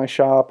electricity in my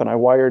shop, and I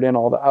wired in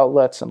all the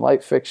outlets and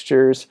light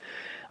fixtures.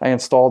 I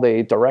installed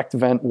a direct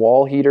vent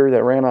wall heater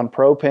that ran on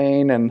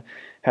propane and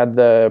had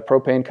the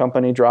propane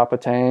company drop a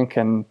tank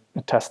and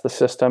test the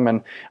system.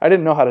 And I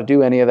didn't know how to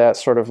do any of that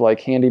sort of like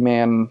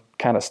handyman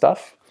kind of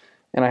stuff.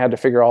 And I had to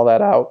figure all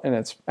that out. And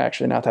it's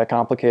actually not that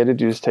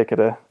complicated. You just take it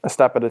a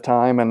step at a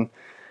time and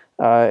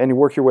you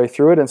work your way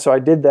through it. And so I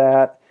did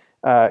that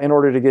in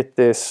order to get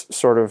this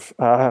sort of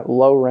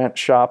low rent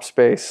shop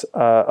space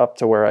up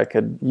to where I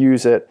could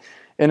use it.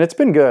 And it's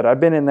been good. I've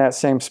been in that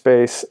same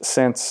space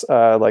since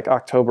like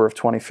October of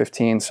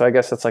 2015. So I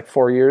guess that's like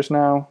 4 years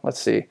now.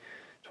 Let's see,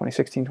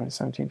 2016,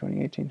 2017,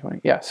 2018,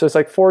 20. Yeah, so it's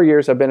like 4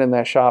 years I've been in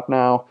that shop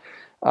now,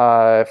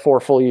 4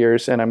 full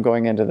years, and I'm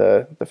going into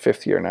the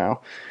 5th year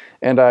now.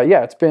 And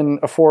it's been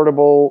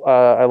affordable.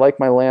 I like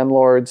my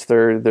landlords.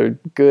 They're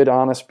good,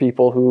 honest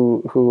people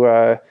who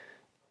are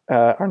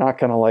not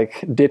going to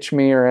like ditch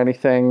me or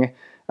anything,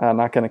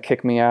 not going to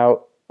kick me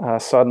out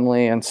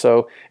suddenly. And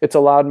so it's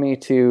allowed me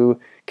to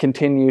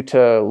continue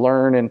to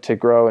learn and to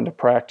grow and to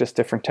practice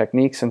different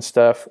techniques and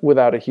stuff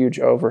without a huge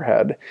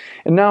overhead.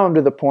 And now I'm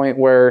to the point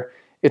where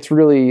it's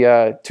really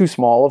too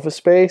small of a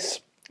space,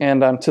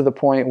 and I'm to the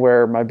point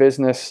where my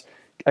business,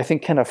 I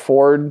think, can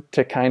afford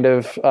to kind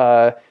of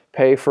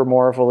pay for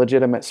more of a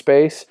legitimate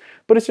space,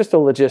 but it's just a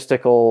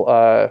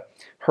logistical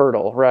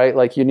hurdle, right?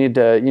 Like you need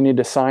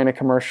to sign a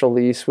commercial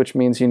lease, which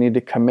means you need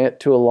to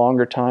commit to a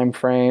longer time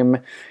frame.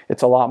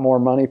 It's a lot more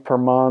money per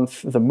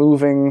month. The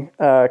moving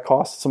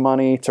costs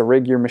money to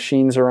rig your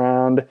machines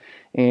around,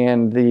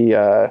 and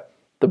the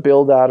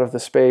build out of the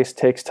space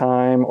takes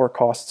time or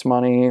costs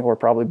money, or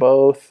probably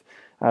both,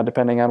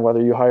 depending on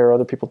whether you hire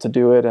other people to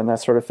do it and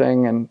that sort of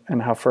thing,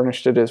 and how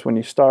furnished it is when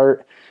you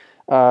start.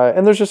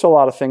 And there's just a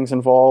lot of things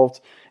involved.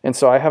 And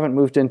so I haven't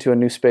moved into a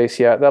new space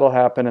yet. That'll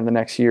happen in the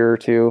next year or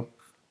two.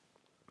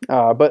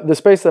 But the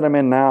space that I'm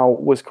in now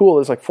was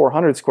cool. It's like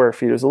 400 square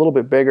feet. It was a little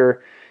bit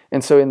bigger.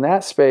 And so in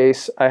that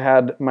space, I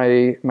had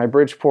my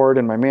Bridgeport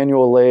and my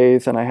manual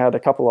lathe, and I had a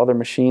couple other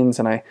machines,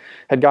 and I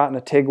had gotten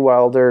a TIG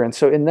welder. And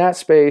so in that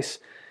space,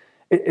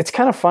 it's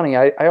kind of funny.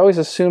 I always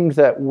assumed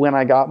that when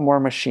I got more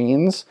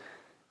machines,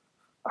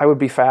 I would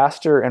be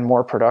faster and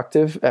more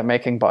productive at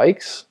making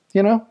bikes,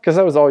 because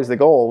that was always the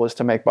goal, was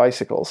to make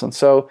bicycles. And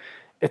so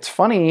it's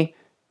funny.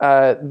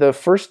 The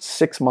first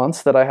 6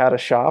 months that I had a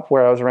shop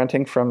where I was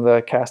renting from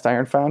the cast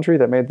iron foundry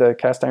that made the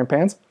cast iron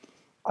pans,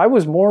 I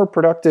was more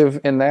productive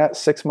in that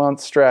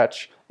 6-month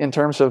stretch in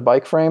terms of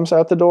bike frames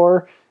out the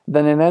door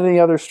than in any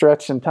other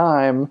stretch in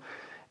time.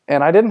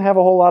 And I didn't have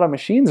a whole lot of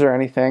machines or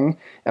anything.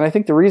 And I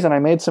think the reason I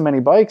made so many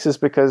bikes is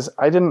because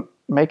I didn't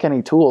make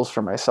any tools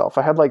for myself.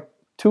 I had like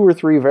 2 or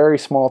 3 very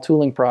small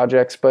tooling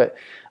projects, but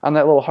on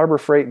that little Harbor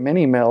Freight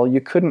mini mill,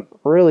 you couldn't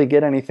really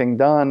get anything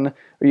done,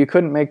 or you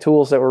couldn't make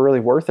tools that were really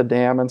worth a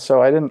damn. And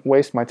so I didn't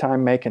waste my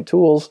time making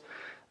tools.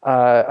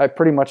 I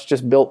pretty much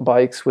just built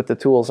bikes with the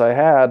tools I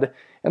had.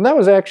 And that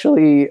was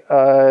actually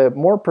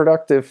more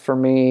productive for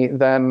me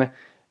than,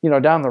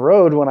 down the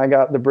road when I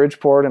got the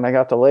Bridgeport and I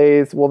got the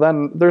lathe. Well,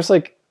 then there's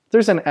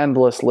an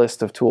endless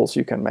list of tools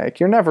you can make.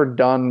 You're never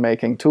done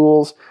making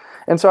tools.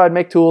 And so I'd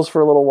make tools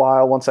for a little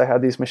while once I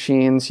had these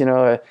machines,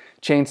 a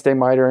chainstay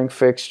mitering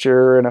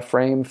fixture and a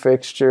frame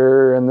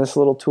fixture and this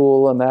little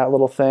tool and that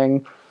little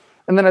thing.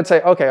 And then I'd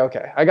say,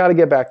 okay, I got to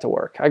get back to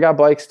work. I got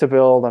bikes to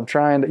build. I'm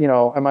trying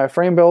to, am I a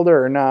frame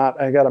builder or not?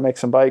 I got to make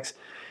some bikes.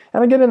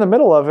 And I get in the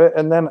middle of it,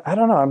 and then, I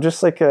don't know, I'm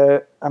just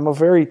I'm a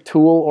very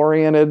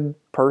tool-oriented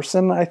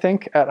person, I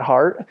think, at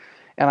heart.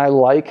 And I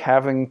like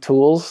having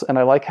tools, and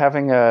I like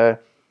having a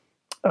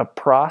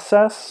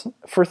process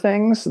for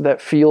things that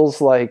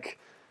feels like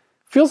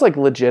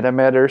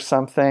legitimate or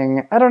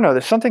something. I don't know.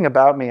 There's something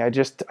about me. I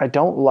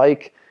don't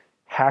like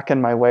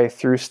hacking my way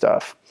through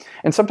stuff.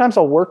 And sometimes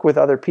I'll work with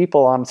other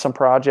people on some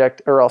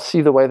project, or I'll see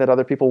the way that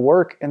other people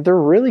work, and they're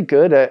really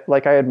good at,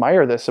 I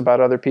admire this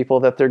about other people,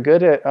 that they're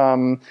good at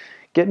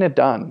getting it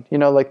done.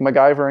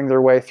 MacGyvering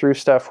their way through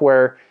stuff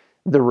where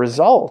the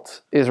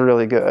result is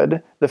really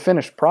good, the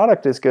finished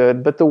product is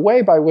good, but the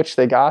way by which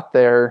they got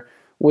there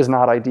was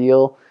not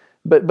ideal.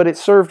 But it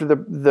served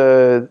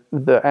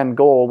the end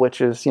goal,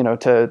 which is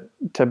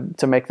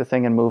to make the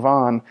thing and move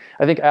on.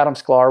 I think Adam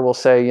Sklar will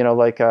say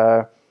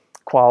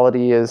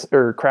quality is,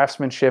 or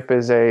craftsmanship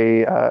is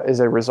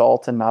a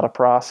result and not a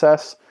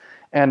process.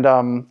 And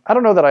I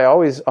don't know that I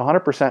always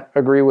 100%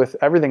 agree with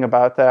everything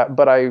about that,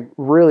 but I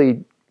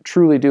really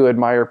truly do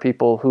admire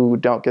people who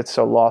don't get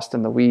so lost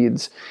in the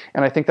weeds.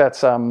 And I think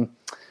that's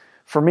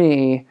for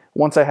me.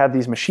 Once I had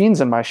these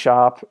machines in my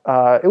shop,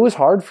 it was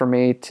hard for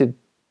me to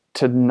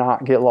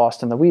not get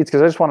lost in the weeds,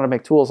 because I just wanted to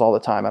make tools all the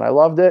time, and I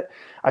loved it.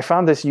 I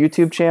found this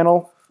YouTube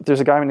channel. There's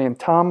a guy named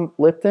Tom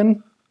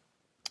Lipton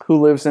who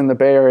lives in the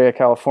Bay Area,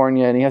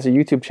 California, and he has a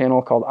YouTube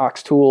channel called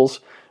Ox Tools,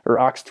 or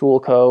Ox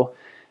Tool Co.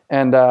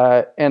 And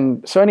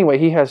so anyway,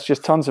 he has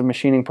just tons of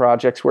machining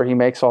projects where he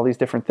makes all these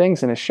different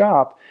things in his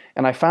shop.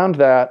 And I found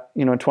that,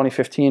 in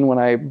 2015 when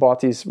I bought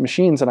these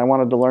machines and I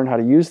wanted to learn how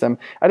to use them,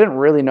 I didn't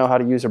really know how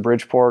to use a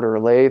Bridgeport or a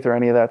lathe or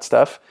any of that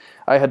stuff.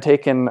 I had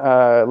taken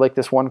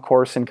this one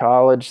course in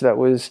college that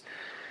was,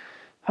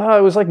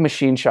 it was like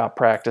machine shop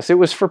practice. It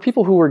was for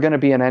people who were going to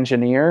be an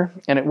engineer,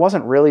 and it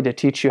wasn't really to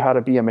teach you how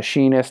to be a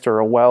machinist or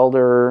a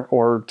welder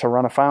or to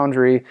run a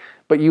foundry,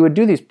 but you would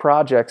do these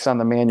projects on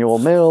the manual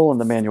mill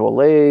and the manual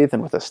lathe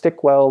and with a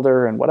stick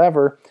welder and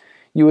whatever.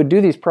 You would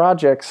do these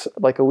projects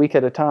a week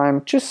at a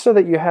time, just so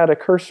that you had a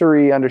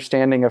cursory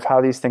understanding of how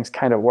these things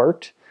kind of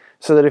worked.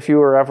 So that if you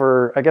were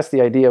ever, I guess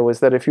the idea was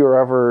that if you were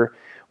ever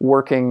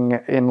working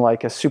in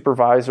a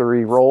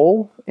supervisory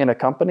role in a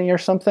company or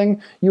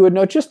something, you would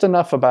know just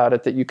enough about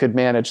it that you could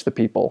manage the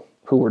people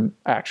who were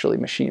actually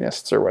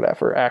machinists or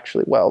whatever,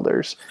 actually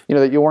welders,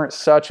 that you weren't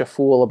such a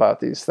fool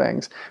about these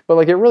things. But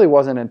it really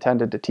wasn't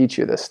intended to teach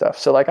you this stuff.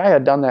 So I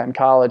had done that in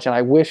college, and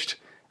I wished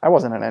I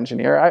wasn't an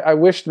engineer. I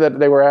wished that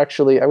they were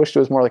actually, I wished it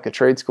was more like a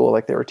trade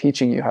school, they were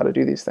teaching you how to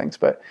do these things.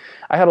 But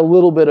I had a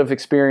little bit of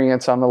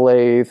experience on the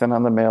lathe and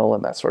on the mill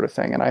and that sort of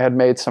thing. And I had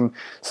made some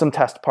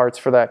test parts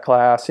for that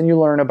class. And you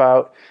learn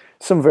about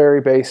some very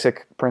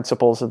basic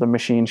principles of the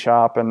machine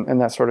shop and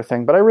that sort of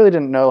thing. But I really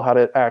didn't know how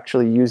to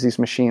actually use these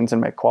machines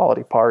and make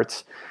quality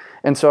parts.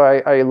 And so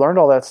I learned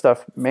all that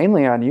stuff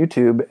mainly on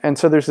YouTube. And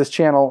so there's this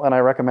channel, and I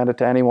recommend it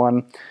to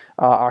anyone,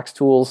 Ox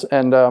Tools.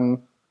 And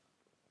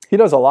he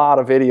does a lot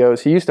of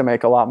videos. He used to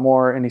make a lot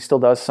more, and he still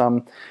does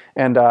some.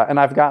 And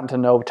I've gotten to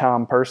know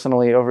Tom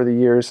personally over the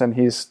years, and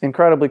he's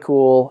incredibly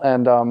cool.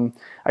 And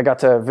I got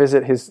to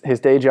visit his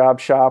day job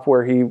shop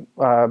where he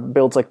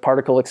builds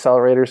particle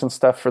accelerators and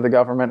stuff for the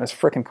government. It's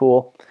freaking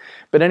cool.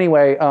 But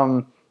anyway,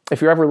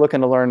 if you're ever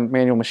looking to learn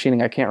manual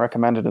machining, I can't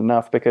recommend it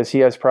enough, because he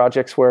has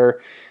projects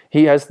where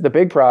he has the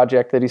big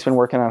project that he's been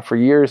working on for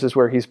years is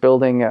where he's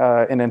building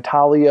an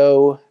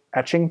Intaglio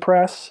etching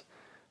press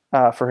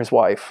for his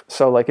wife.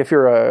 So if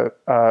you're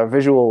a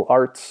visual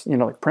arts,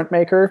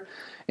 printmaker,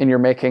 and you're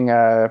making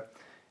a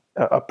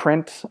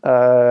print,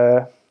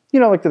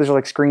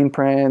 there's screen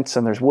prints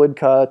and there's wood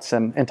cuts,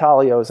 and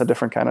Intaglio is a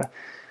different kind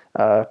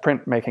of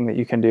print making that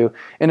you can do.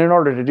 And in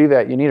order to do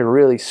that, you need a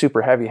really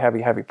super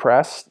heavy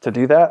press to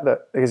do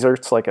that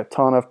exerts a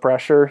ton of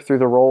pressure through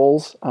the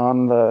rolls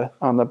on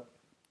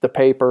the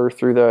paper,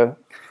 through the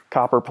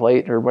copper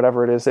plate or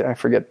whatever it is. I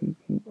forget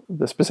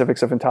the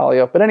specifics of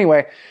Intaglio. But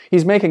anyway,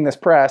 he's making this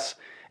press.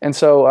 And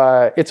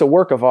so it's a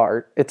work of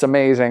art. It's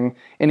amazing.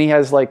 And he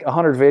has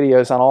 100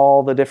 videos on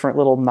all the different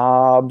little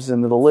knobs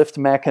and the lift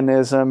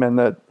mechanism and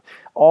the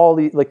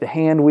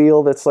hand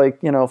wheel that's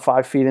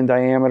 5 feet in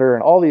diameter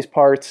and all these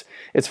parts.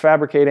 It's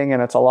fabricating,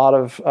 and it's a lot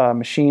of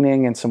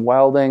machining and some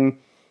welding.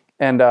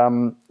 And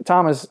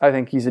Tom I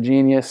think he's a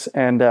genius.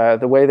 And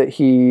the way that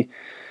he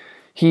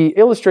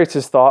illustrates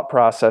his thought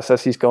process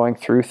as he's going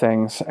through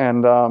things,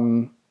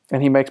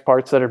 and he makes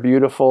parts that are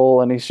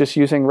beautiful, and he's just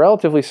using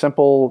relatively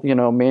simple,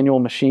 manual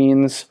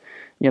machines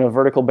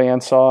vertical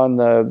bandsaw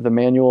and the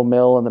manual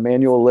mill and the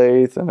manual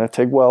lathe and a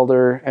TIG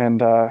welder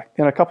and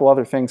a couple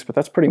other things, but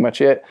that's pretty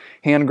much it.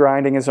 Hand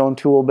grinding his own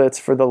tool bits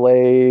for the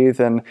lathe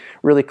and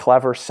really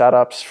clever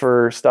setups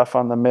for stuff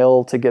on the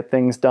mill to get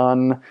things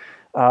done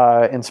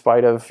in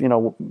spite of,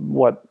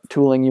 what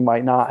tooling you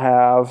might not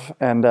have,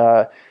 and,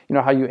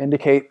 how you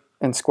indicate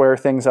and square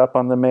things up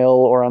on the mill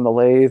or on the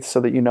lathe so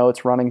that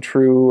it's running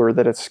true or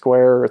that it's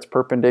square or it's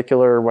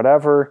perpendicular or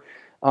whatever.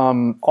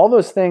 All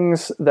those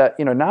things that,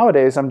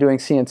 nowadays I'm doing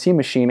CNC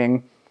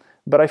machining,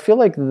 but I feel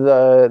like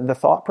the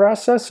thought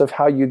process of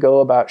how you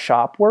go about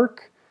shop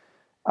work,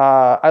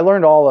 I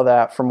learned all of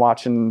that from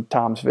watching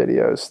Tom's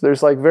videos.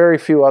 There's like very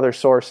few other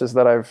sources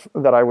that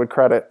I would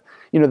credit.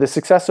 The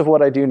success of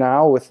what I do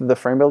now with the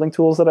frame building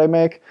tools that I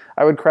make,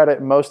 I would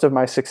credit most of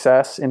my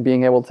success in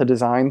being able to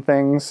design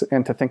things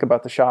and to think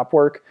about the shop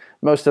work.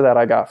 Most of that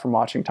I got from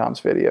watching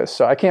Tom's videos.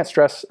 So I can't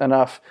stress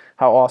enough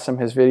how awesome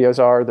his videos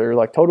are. They're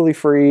like totally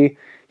free.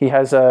 He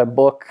has a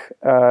book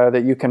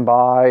that you can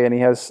buy, and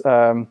he has,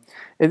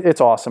 it's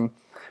awesome.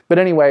 But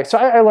anyway, so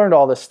I learned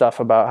all this stuff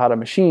about how to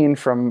machine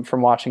from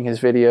watching his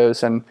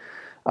videos and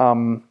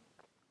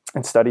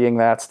studying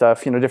that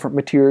stuff, different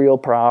material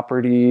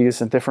properties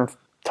and different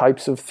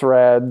types of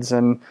threads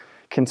and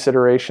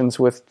considerations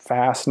with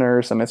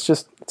fasteners, and it's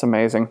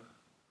amazing.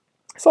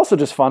 It's also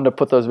just fun to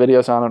put those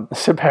videos on and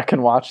sit back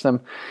and watch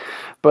them.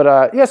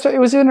 But so it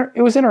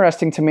was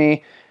interesting to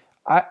me.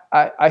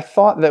 I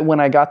thought that when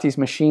I got these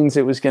machines,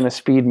 it was going to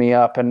speed me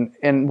up,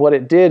 and what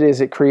it did is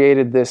it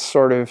created this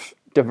sort of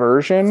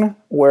diversion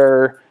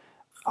where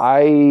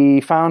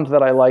I found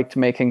that I liked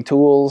making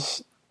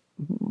tools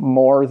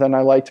more than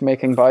I liked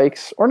making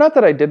bikes. Or not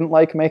that I didn't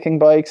like making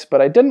bikes,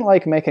 but I didn't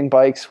like making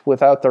bikes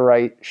without the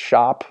right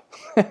shop.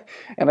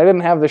 And I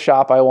didn't have the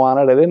shop I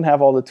wanted. I didn't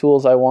have all the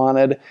tools I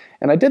wanted.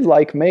 And I did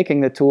like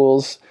making the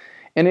tools.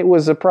 And it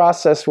was a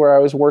process where I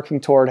was working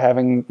toward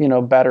having,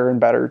 better and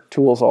better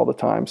tools all the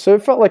time. So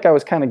it felt like I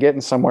was kind of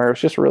getting somewhere. It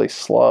was just really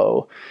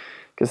slow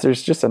because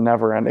there's just a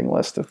never-ending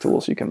list of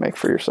tools you can make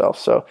for yourself.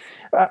 So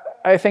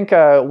I think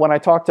when I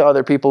talk to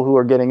other people who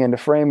are getting into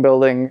frame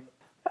building,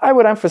 I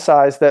would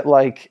emphasize that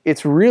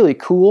it's really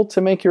cool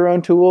to make your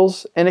own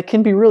tools, and it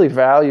can be really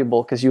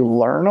valuable because you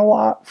learn a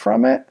lot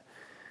from it.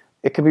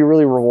 It can be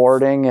really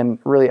rewarding and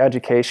really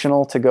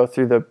educational to go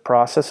through the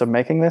process of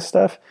making this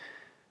stuff.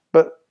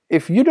 But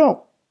if you don't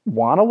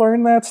want to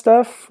learn that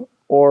stuff,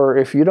 or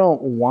if you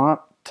don't want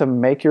to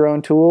make your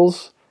own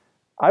tools,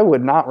 I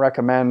would not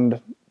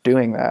recommend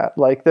doing that.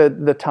 Like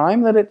the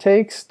time that it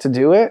takes to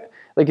do it,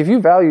 like if you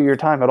value your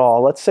time at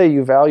all, let's say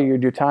you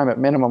valued your time at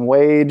minimum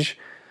wage,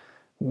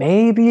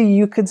 maybe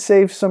you could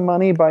save some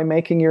money by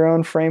making your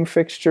own frame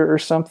fixture or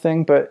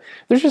something, but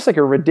there's just like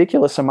a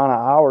ridiculous amount of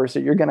hours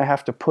that you're going to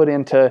have to put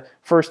into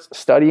first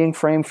studying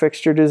frame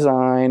fixture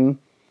design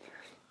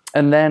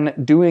and then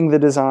doing the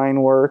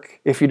design work.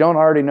 If you don't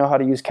already know how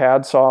to use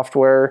CAD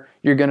software,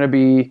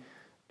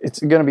 it's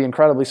going to be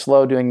incredibly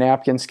slow doing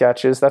napkin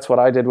sketches. That's what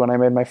I did when I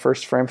made my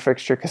first frame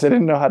fixture because I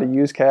didn't know how to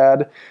use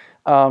CAD.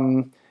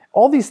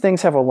 All these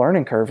things have a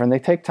learning curve and they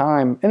take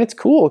time, and it's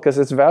cool because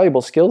it's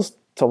valuable skills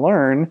to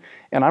learn,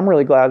 and I'm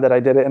really glad that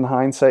I did it in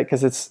hindsight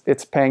because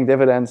it's paying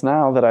dividends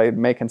now that I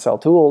make and sell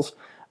tools.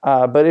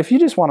 But if you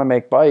just want to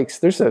make bikes,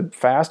 there's a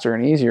faster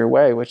and easier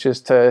way, which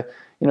is to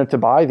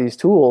buy these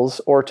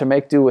tools or to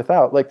make do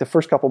without. Like the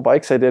first couple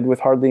bikes I did with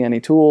hardly any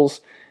tools,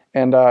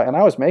 and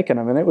I was making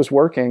them and it was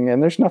working,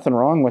 and there's nothing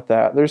wrong with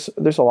that.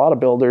 There's a lot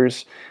of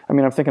builders. I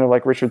mean, I'm thinking of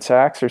like Richard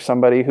Sachs or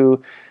somebody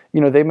who,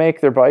 they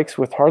make their bikes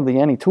with hardly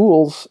any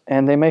tools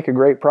and they make a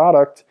great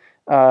product.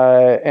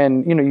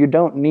 And you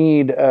don't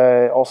need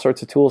all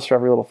sorts of tools for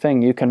every little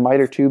thing. You can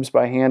miter tubes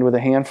by hand with a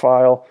hand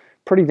file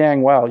pretty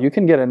dang well. You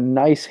can get a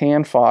nice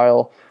hand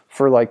file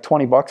for like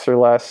 $20 or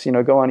less.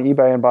 Go on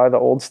eBay and buy the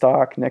old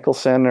stock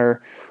Nicholson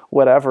or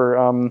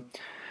whatever.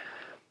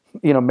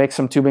 Make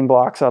some tubing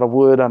blocks out of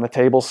wood on a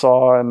table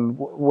saw and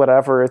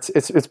whatever.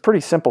 It's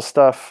pretty simple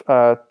stuff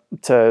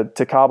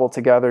to cobble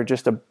together,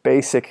 just a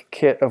basic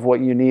kit of what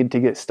you need to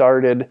get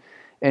started.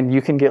 And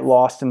you can get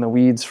lost in the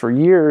weeds for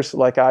years,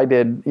 like I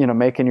did,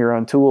 making your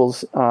own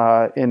tools.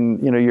 If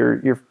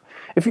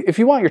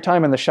you want your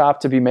time in the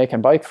shop to be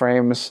making bike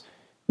frames,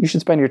 you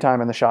should spend your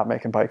time in the shop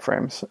making bike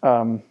frames.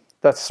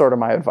 That's sort of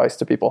my advice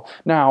to people.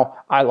 Now,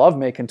 I love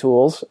making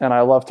tools, and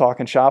I love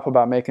talking shop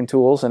about making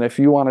tools. And if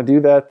you want to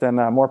do that, then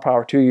more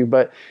power to you.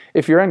 But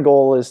if your end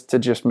goal is to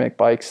just make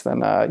bikes,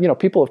 then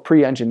people have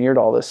pre-engineered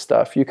all this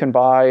stuff. You can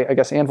buy, I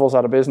guess, Anvil's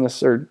out of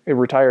business or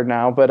retired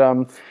now, but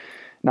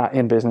not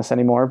in business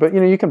anymore, but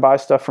you can buy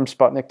stuff from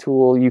Sputnik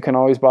Tool. You can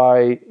always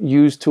buy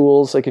used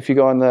tools. Like if you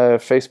go on the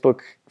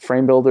Facebook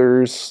Frame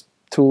Builders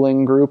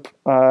tooling group,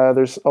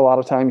 there's a lot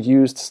of times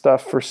used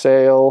stuff for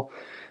sale.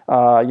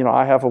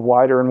 I have a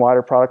wider and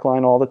wider product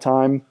line all the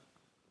time.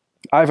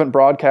 I haven't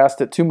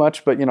broadcast it too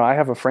much, but I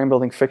have a frame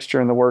building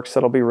fixture in the works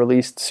that'll be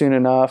released soon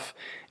enough,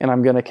 and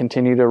I'm going to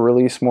continue to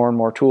release more and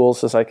more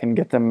tools as I can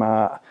get them,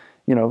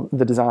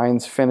 the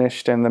designs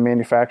finished and the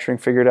manufacturing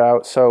figured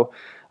out. So,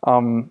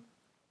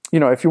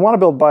 if you want to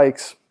build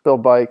bikes,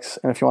 build bikes.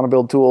 And if you want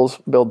to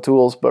build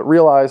tools, but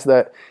realize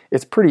that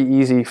it's pretty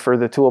easy for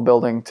the tool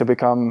building to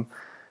become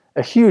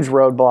a huge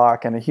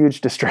roadblock and a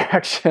huge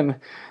distraction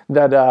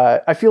that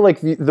I feel like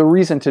the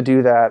reason to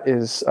do that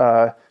is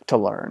to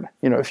learn.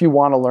 If you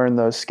want to learn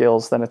those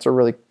skills, then it's a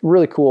really,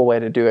 really cool way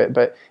to do it.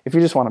 But if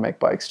you just want to make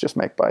bikes, just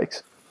make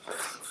bikes.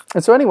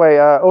 And so anyway,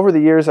 over the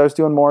years, I was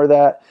doing more of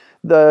that.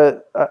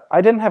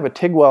 I didn't have a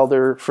TIG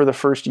welder for the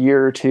first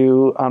year or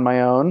two on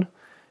my own.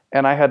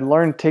 And I had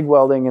learned TIG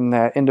welding in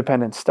that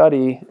independent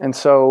study. And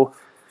so,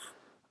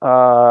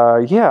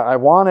 I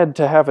wanted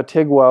to have a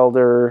TIG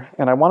welder,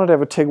 and I wanted to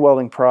have a TIG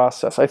welding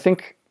process. I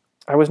think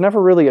I was never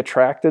really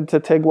attracted to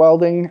TIG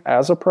welding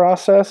as a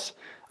process,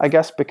 I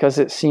guess because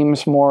it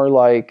seems more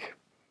like,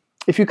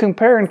 if you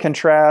compare and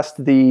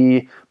contrast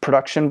the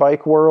production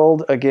bike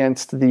world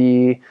against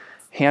the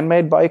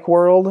handmade bike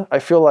world, I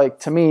feel like,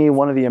 to me,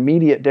 one of the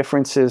immediate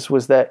differences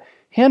was that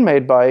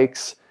handmade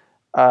bikes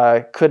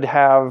could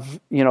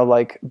have,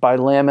 like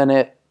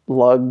bilaminate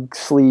lug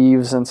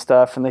sleeves and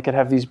stuff, and they could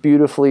have these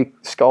beautifully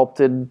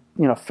sculpted,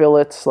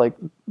 fillets, like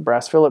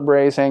brass fillet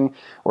brazing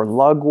or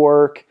lug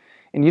work.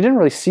 And you didn't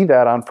really see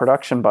that on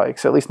production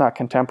bikes, at least not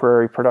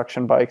contemporary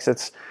production bikes.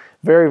 It's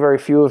very, very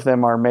few of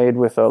them are made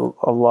with a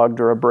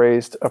lugged or a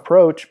brazed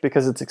approach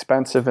because it's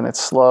expensive and it's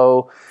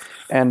slow.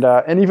 And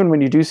even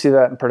when you do see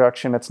that in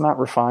production, it's not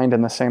refined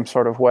in the same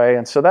sort of way.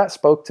 And so that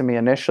spoke to me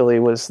initially,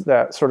 was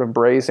that sort of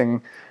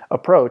brazing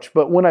approach.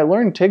 But when I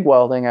learned TIG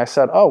welding, I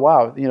said, oh,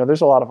 wow,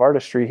 there's a lot of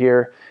artistry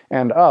here.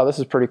 And, oh, this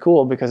is pretty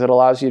cool because it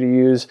allows you to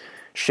use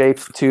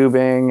shaped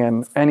tubing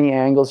and any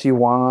angles you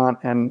want.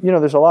 And,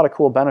 there's a lot of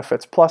cool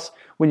benefits. Plus,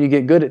 when you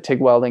get good at TIG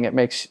welding, it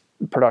makes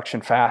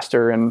production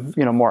faster and,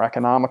 more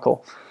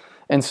economical.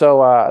 And so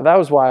that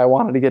was why I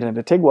wanted to get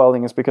into TIG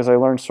welding, is because I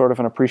learned sort of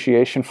an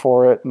appreciation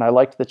for it. And I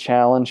liked the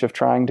challenge of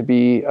trying to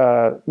be,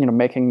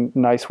 making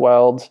nice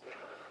welds.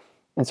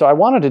 And so I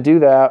wanted to do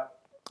that.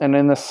 And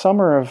in the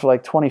summer of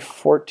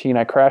 2014,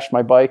 I crashed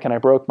my bike and I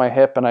broke my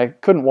hip, and I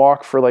couldn't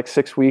walk for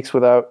 6 weeks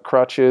without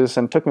crutches,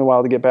 and it took me a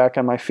while to get back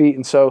on my feet.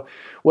 And so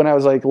when I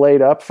was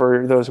laid up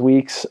for those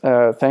weeks,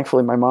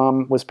 thankfully my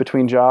mom was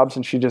between jobs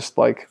and she just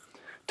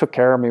took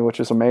care of me, which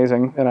was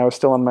amazing. And I was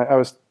still I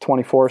was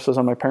 24, so I was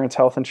on my parents'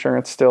 health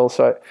insurance still.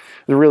 So it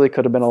really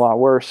could have been a lot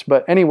worse.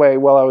 But anyway,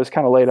 while I was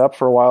kind of laid up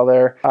for a while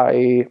there,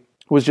 I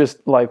was just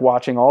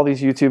watching all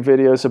these YouTube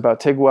videos about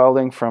TIG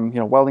welding from,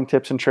 welding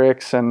tips and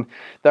tricks. And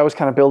that was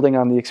kind of building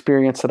on the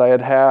experience that I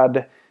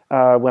had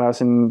when I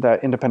was in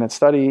that independent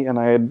study, and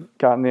I had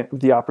gotten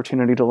the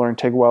opportunity to learn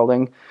TIG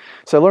welding.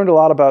 So I learned a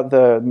lot about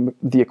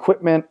the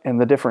equipment and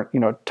the different,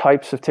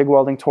 types of TIG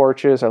welding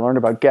torches. I learned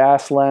about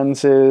gas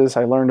lenses.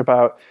 I learned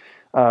about,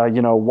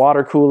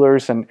 water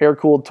coolers and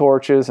air-cooled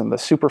torches and the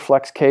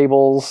Superflex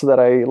cables that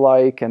I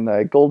like, and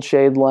the gold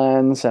shade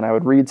lens. And I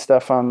would read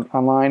stuff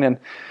online, and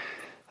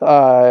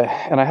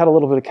I had a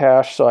little bit of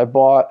cash, so I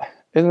bought.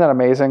 Isn't that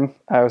amazing?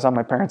 I was on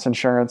my parents'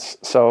 insurance,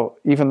 so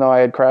even though I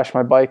had crashed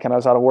my bike and I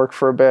was out of work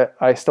for a bit,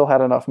 I still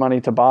had enough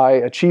money to buy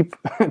a cheap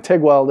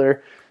TIG welder.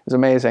 It was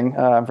amazing.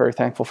 I'm very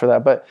thankful for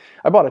that. But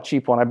I bought a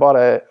cheap one. I bought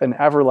an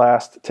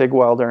Everlast TIG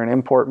welder, an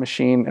import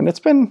machine, and it's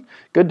been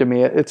good to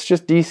me. It's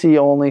just DC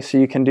only, so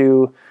you can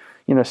do,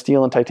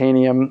 steel and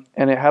titanium,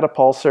 and it had a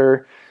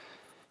pulsar.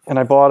 And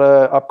I bought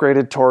a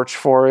upgraded torch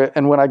for it.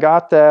 And when I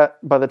got that,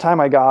 by the time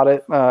I got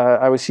it,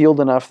 I was healed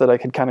enough that I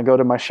could kind of go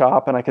to my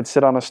shop and I could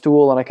sit on a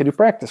stool and I could do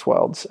practice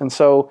welds. And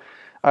so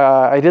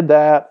I did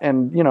that.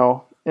 And,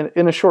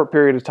 in a short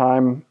period of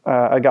time,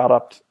 I got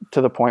up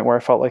to the point where I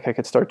felt like I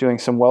could start doing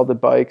some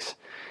welded bikes.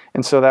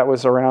 And so that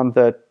was around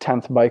the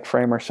 10th bike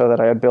frame or so that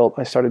I had built.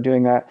 I started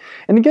doing that.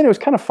 And again, it was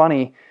kind of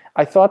funny.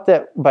 I thought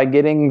that by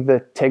getting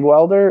the TIG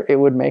welder, it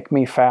would make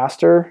me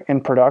faster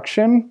in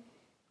production.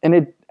 And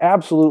it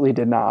absolutely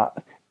did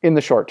not, in the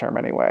short term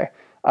anyway.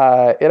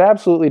 It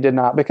absolutely did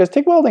not, because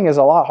TIG welding is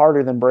a lot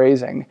harder than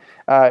brazing.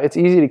 It's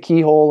easy to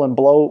keyhole and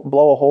blow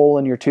a hole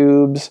in your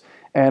tubes.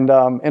 And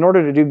in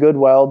order to do good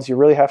welds, you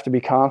really have to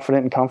be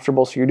confident and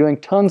comfortable. So you're doing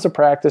tons of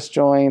practice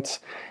joints.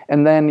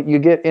 And then you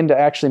get into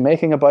actually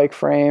making a bike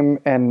frame,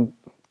 and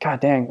god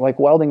dang,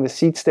 welding the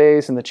seat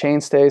stays and the chain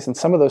stays and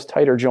some of those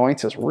tighter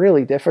joints is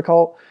really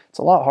difficult. It's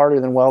a lot harder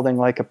than welding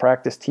a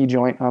practice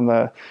T-joint on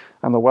the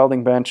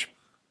welding bench.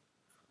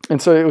 And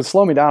so it would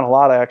slow me down a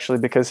lot, actually,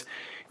 because,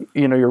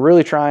 you're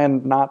really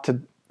trying not to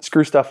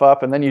screw stuff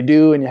up, and then you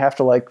do, and you have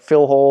to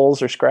fill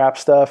holes or scrap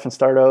stuff and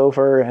start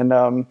over.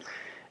 And,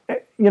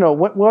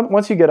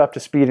 once you get up to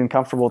speed and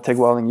comfortable with TIG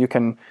welding, you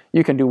can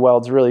do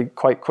welds really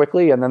quite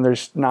quickly. And then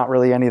there's not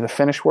really any of the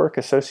finish work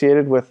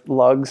associated with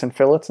lugs and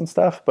fillets and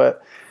stuff.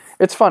 But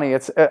it's funny.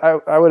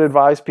 I would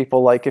advise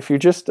people, if you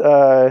just,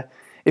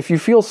 if you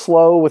feel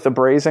slow with the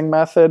brazing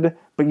method,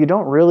 but you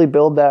don't really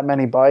build that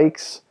many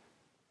bikes,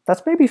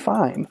 that's maybe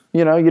fine.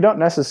 You don't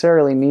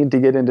necessarily need to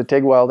get into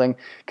TIG welding,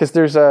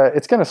 because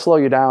it's going to slow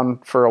you down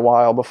for a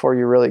while before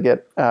you really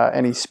get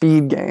any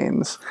speed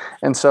gains.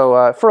 And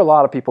so for a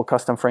lot of people,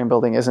 custom frame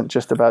building isn't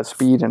just about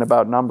speed and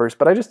about numbers,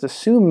 but I just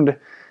assumed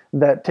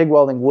that TIG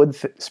welding would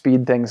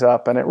speed things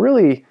up, and it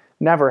really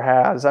never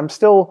has. I'm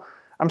still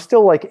I'm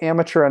still like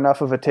amateur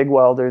enough of a TIG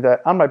welder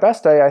that on my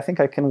best day, I think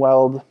I can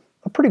weld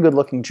a pretty good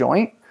looking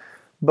joint,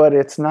 but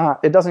it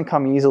doesn't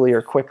come easily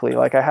or quickly.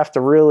 Like I have to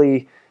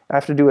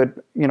do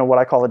it, what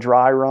I call a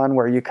dry run,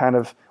 where you kind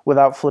of,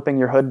 without flipping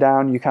your hood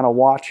down, you kind of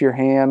watch your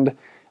hand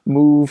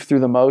move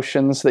through the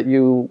motions that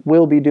you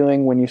will be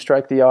doing when you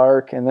strike the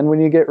arc. And then when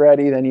you get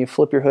ready, then you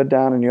flip your hood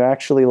down and you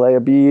actually lay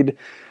a bead.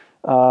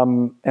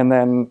 And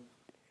then,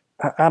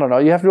 I don't know,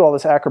 you have to do all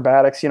this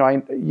acrobatics.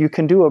 You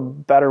can do a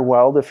better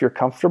weld if you're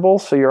comfortable.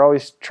 So you're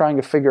always trying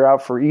to figure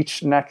out for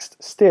each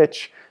next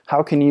stitch,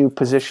 how can you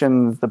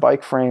position the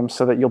bike frame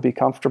so that you'll be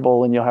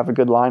comfortable and you'll have a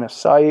good line of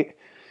sight.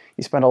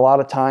 You spend a lot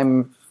of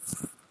time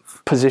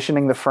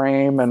positioning the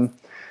frame, and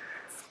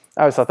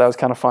I always thought that was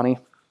kind of funny.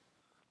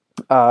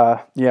 I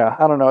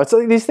don't know. It's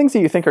like these things that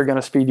you think are going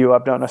to speed you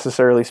up don't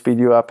necessarily speed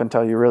you up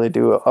until you really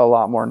do a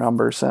lot more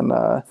numbers. And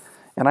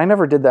I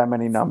never did that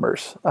many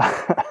numbers.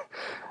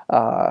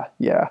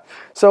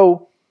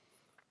 So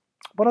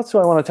what else do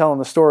I want to tell in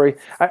the story?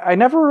 I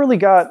never really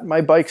got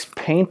my bikes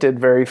painted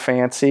very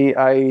fancy.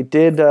 I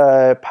did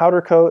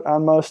powder coat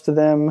on most of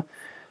them.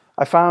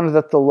 I found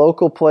that the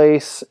local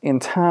place in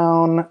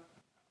town,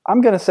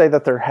 I'm going to say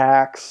that they're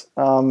hacks.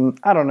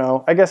 I don't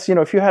know. I guess,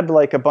 if you had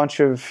like a bunch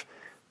of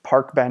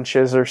park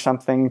benches or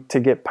something to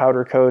get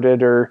powder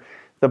coated, or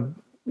I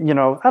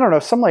don't know,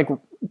 some like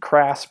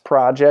crass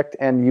project,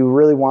 and you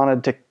really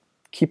wanted to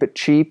keep it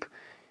cheap,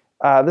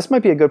 this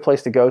might be a good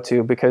place to go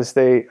to, because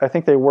I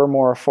think they were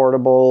more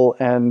affordable.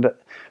 And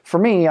for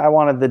me, I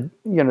wanted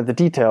the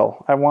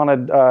detail. I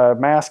wanted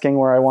masking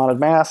where I wanted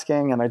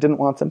masking, and I didn't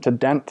want them to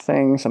dent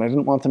things, and I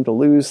didn't want them to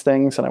lose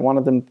things, and I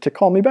wanted them to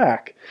call me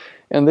back.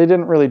 And they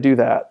didn't really do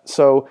that.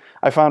 So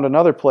I found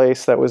another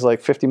place that was like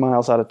 50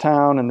 miles out of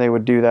town, and they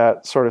would do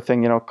that sort of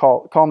thing,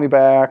 call me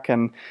back.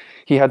 And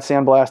he had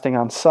sandblasting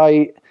on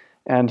site,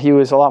 and he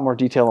was a lot more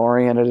detail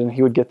oriented, and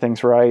he would get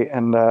things right.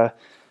 And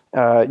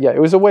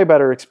it was a way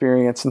better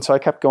experience. And so I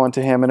kept going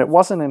to him. And it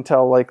wasn't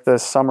until like the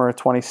summer of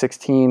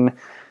 2016,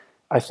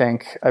 I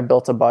think, I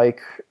built a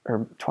bike, or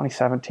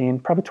 2017,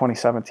 probably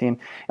 2017,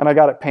 and I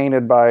got it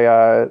painted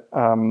by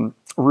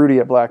Rudy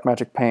at Black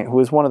Magic Paint, who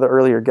was one of the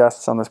earlier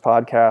guests on this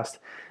podcast.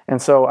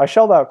 And so I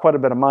shelled out quite a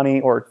bit of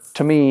money, or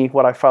to me,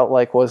 what I felt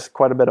like was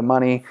quite a bit of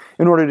money,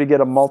 in order to get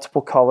a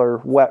multiple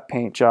color wet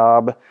paint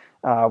job,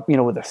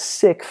 with a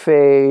sick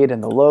fade,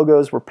 and the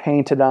logos were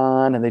painted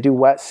on, and they do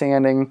wet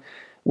sanding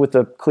with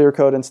the clear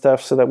coat and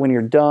stuff, so that when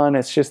you're done,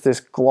 it's just this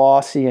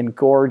glossy and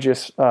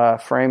gorgeous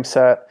frame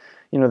set.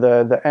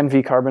 The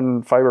NV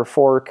carbon fiber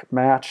fork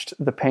matched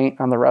the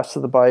paint on the rest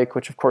of the bike,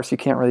 which of course you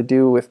can't really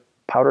do with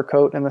powder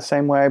coat in the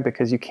same way,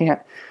 because you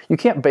can't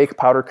bake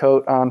powder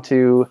coat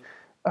onto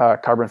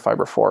carbon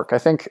fiber fork. I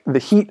think the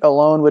heat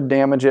alone would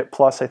damage it.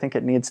 Plus, I think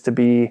it needs to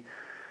be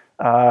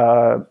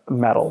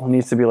metal. It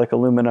needs to be like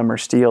aluminum or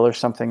steel or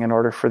something in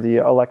order for the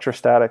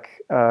electrostatic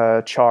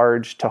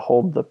charge to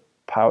hold the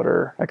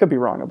powder. I could be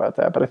wrong about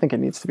that, but I think it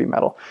needs to be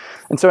metal.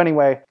 And so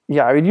anyway,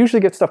 I would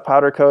usually get stuff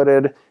powder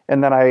coated,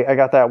 and then I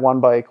got that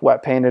one bike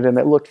wet painted, and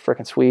it looked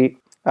freaking sweet.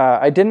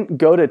 I didn't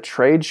go to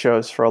trade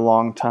shows for a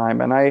long time,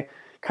 and I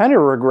kind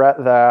of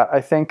regret that. I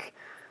think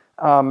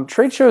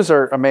trade shows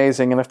are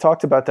amazing, and I've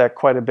talked about that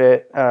quite a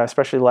bit,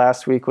 especially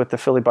last week with the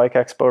Philly Bike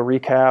Expo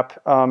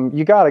recap.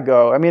 You got to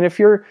go. I mean, if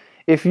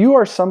you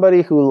are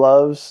somebody who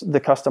loves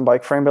the custom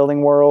bike frame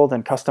building world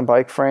and custom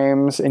bike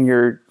frames, and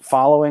you're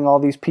following all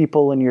these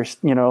people, and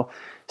you're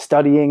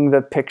studying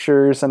the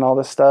pictures and all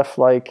this stuff,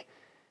 like,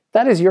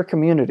 that is your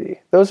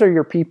community. Those are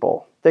your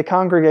people. They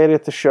congregate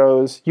at the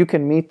shows. You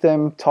can meet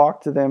them,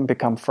 talk to them,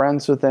 become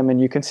friends with them, and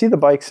you can see the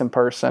bikes in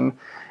person.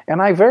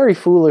 And I very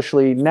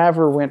foolishly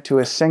never went to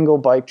a single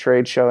bike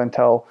trade show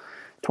until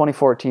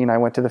 2014. I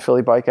went to the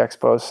Philly Bike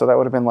Expo, so that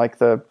would have been like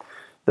the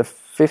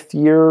 5th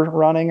year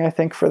running, I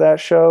think, for that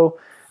show.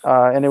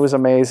 And it was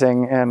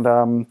amazing. And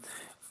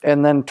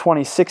then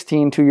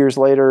 2016, 2 years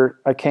later,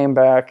 I came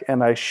back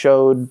and I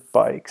showed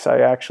bikes.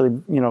 I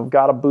actually,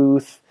 got a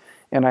booth,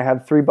 and I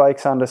had 3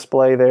 bikes on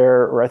display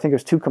there, or I think it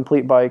was 2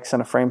 complete bikes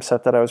and a frame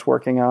set that I was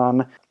working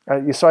on.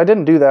 So I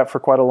didn't do that for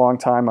quite a long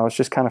time. I was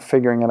just kind of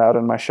figuring it out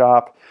in my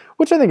shop,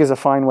 which I think is a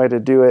fine way to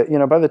do it.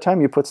 By the time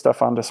you put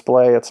stuff on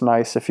display, it's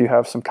nice if you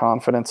have some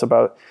confidence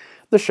about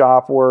the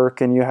shop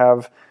work, and you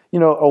have, a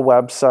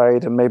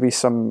website, and maybe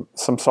some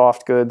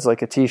soft goods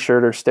like a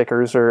t-shirt or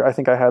stickers, or I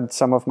think I had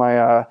some of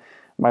my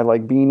my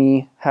like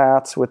beanie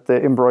hats with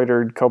the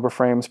embroidered Cobra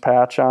Frames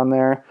patch on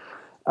there.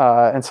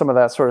 And some of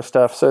that sort of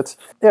stuff. So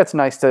it's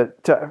nice to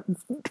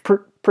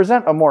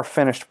present a more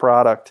finished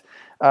product.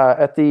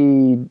 At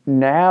the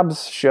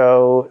NABS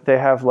show, they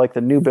have like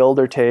the new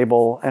builder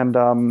table, and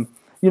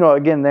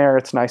again there,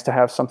 it's nice to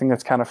have something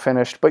that's kind of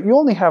finished. But you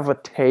only have a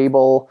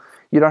table,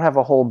 you don't have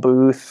a whole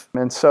booth,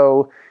 and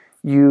so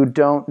you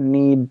don't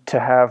need to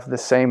have the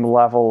same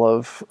level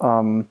of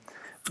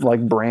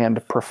like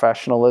brand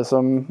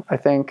professionalism, I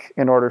think,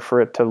 in order for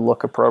it to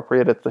look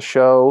appropriate at the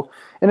show.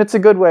 And it's a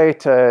good way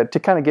to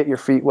kind of get your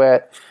feet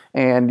wet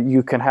and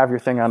you can have your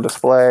thing on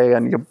display,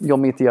 and you'll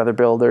meet the other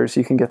builders.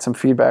 You can get some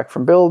feedback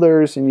from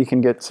builders, and you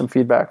can get some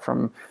feedback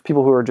from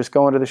people who are just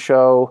going to the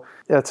show.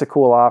 That's a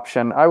cool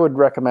option. I would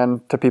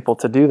recommend to people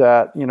to do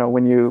that.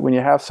 When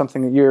you have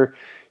something that you're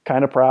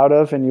kind of proud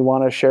of and you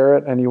want to share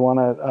it and you want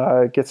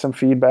to get some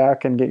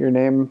feedback and get your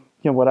name,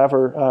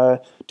 whatever,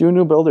 do a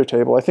new builder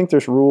table. I think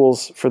there's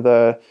rules for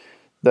the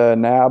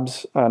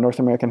NABS, North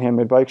American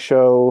Handmade Bike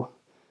Show.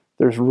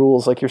 There's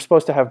rules like you're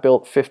supposed to have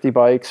built 50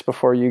 bikes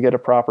before you get a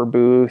proper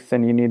booth,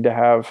 and you need to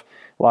have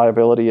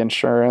liability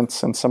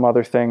insurance and some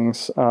other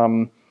things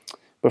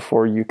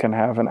before you can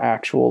have an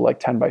actual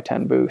 10 by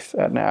 10 booth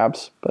at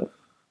NABS. But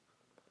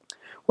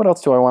what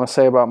else do I want to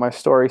say about my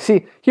story?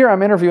 See, here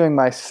I'm interviewing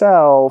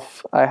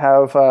myself. I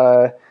have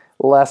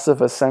less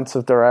of a sense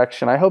of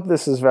direction. I hope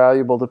this is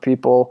valuable to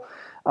people.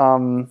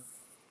 What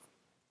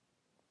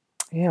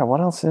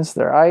else is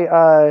there?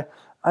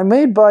 I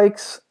made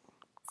bikes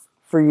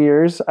for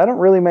years. I don't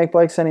really make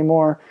bikes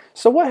anymore.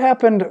 So what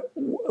happened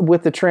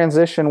with the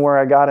transition where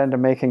I got into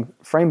making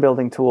frame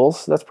building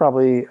tools? That's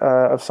probably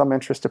of some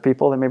interest to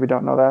people that maybe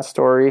don't know that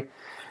story.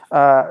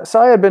 So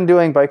I had been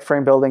doing bike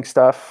frame building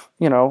stuff,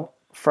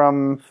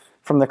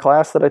 from the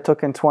class that I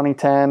took in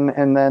 2010,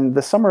 and then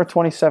the summer of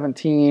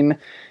 2017,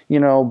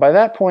 by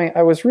that point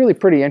I was really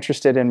pretty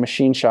interested in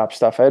machine shop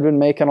stuff. I had been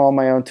making all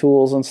my own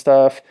tools and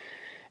stuff,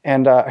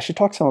 and I should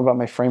talk some about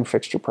my frame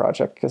fixture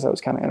project because that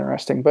was kind of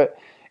interesting. But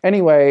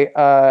anyway,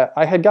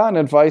 I had gotten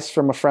advice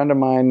from a friend of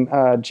mine,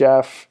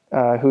 Jeff,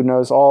 who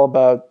knows all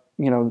about,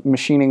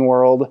 machining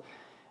world.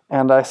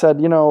 And I said,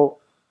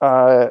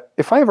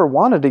 if I ever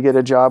wanted to get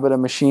a job at a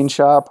machine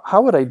shop,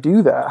 how would I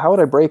do that? How would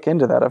I break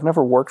into that? I've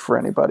never worked for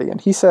anybody.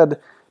 And he said,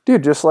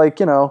 dude, just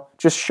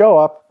just show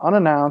up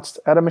unannounced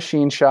at a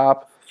machine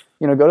shop,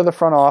 go to the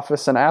front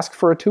office and ask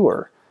for a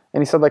tour.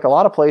 And he said, a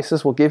lot of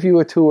places will give you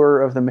a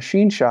tour of the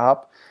machine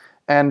shop.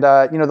 And,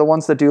 the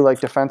ones that do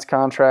defense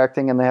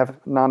contracting and they have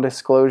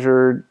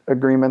non-disclosure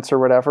agreements or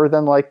whatever,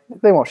 then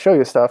they won't show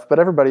you stuff. But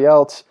everybody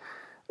else,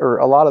 or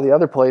a lot of the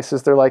other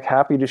places, they're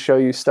happy to show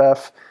you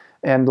stuff,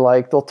 and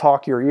they'll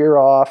talk your ear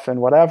off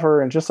and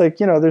whatever. And just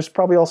there's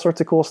probably all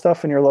sorts of cool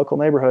stuff in your local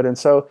neighborhood. And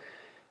so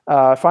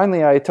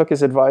finally I took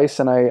his advice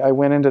and I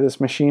went into this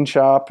machine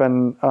shop,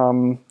 and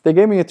they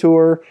gave me a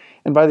tour.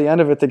 And by the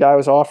end of it, the guy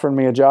was offering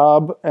me a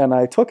job, and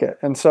I took it.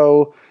 And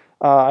so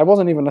I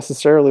wasn't even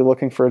necessarily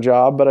looking for a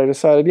job, but I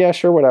decided, yeah,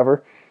 sure,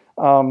 whatever.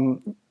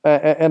 So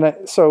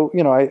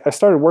I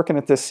started working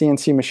at this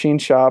CNC machine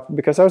shop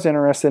because I was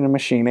interested in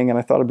machining, and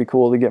I thought it'd be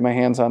cool to get my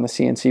hands on the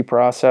CNC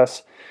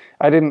process.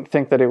 I didn't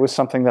think that it was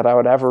something that I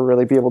would ever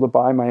really be able to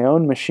buy my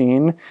own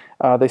machine.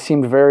 They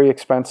seemed very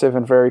expensive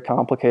and very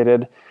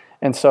complicated.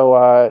 And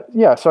so,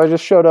 so I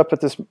just showed up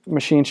at this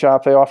machine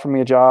shop. They offered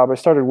me a job. I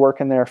started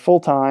working there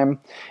full-time.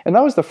 And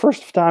that was the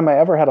first time I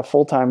ever had a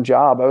full-time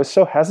job. I was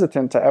so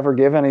hesitant to ever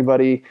give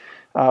anybody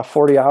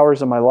 40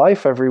 hours of my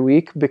life every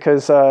week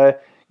because,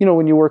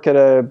 when you work at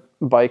a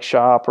bike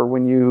shop or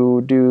when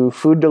you do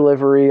food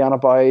delivery on a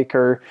bike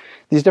or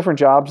these different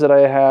jobs that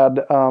I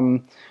had,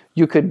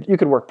 you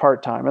could work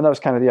part-time. And that was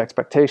kind of the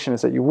expectation,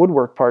 is that you would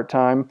work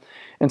part-time.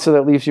 And so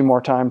that leaves you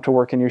more time to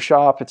work in your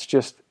shop. It's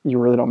just, you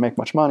really don't make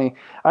much money.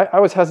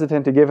 I was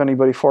hesitant to give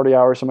anybody 40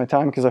 hours of my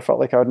time because I felt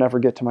like I would never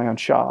get to my own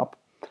shop.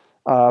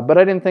 But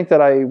I didn't think that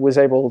I was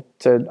able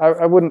to,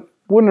 I wouldn't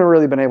have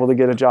really been able to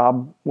get a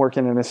job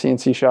working in a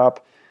CNC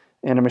shop,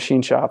 in a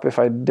machine shop, if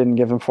I didn't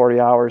give them 40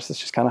 hours. That's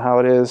just kind of how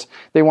it is.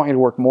 They want you to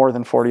work more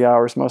than 40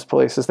 hours most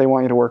places. They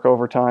want you to work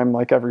overtime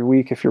every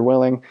week if you're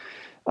willing.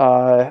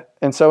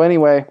 And so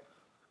anyway,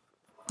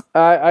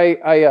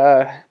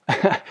 I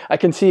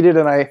conceded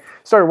and I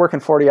started working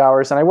 40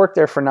 hours, and I worked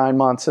there for 9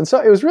 months. And so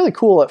it was really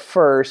cool at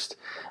first.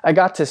 I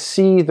got to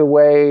see the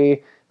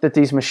way that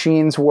these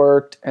machines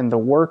worked and the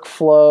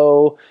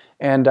workflow.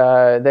 And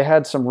they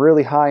had some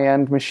really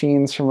high-end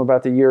machines from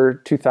about the year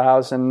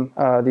 2000,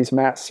 these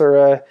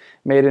Matsuura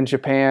made in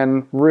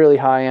Japan, really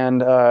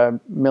high-end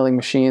milling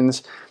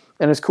machines.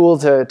 And it's cool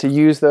to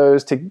use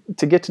those, to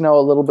get to know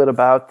a little bit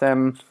about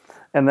them.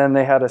 And then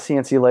they had a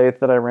CNC lathe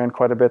that I ran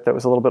quite a bit that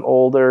was a little bit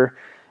older.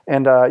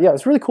 And it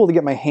was really cool to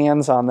get my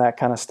hands on that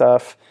kind of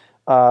stuff.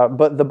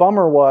 But the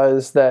bummer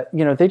was that,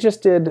 they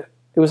just it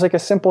was like a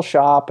simple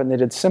shop, and they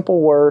did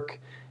simple work,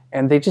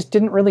 and they just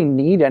didn't really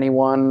need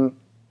anyone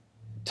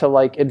to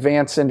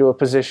advance into a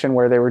position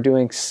where they were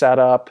doing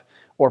setup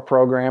or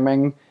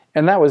programming.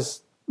 And that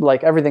was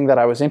everything that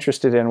I was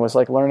interested in, was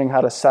learning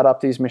how to set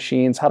up these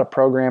machines, how to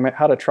program it,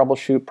 how to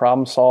troubleshoot,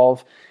 problem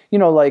solve,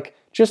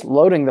 just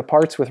loading the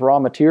parts with raw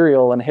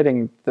material and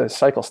hitting the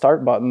cycle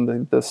start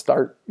button, the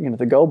start,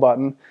 the go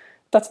button.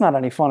 That's not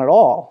any fun at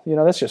all.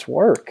 That's just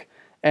work.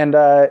 And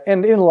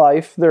in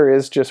life there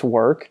is just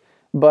work.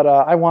 But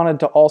I wanted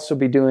to also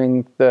be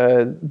doing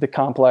the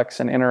complex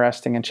and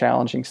interesting and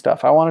challenging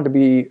stuff. I wanted to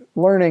be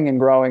learning and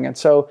growing. And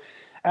so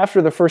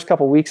after the first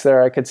couple weeks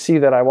there, I could see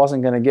that I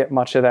wasn't going to get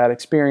much of that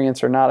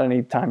experience, or not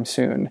anytime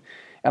soon.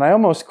 And I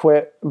almost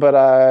quit.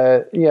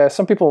 But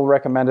some people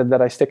recommended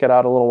that I stick it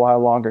out a little while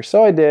longer.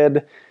 So I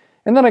did.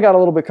 And then I got a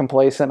little bit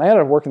complacent. I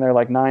ended up working there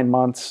like 9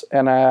 months,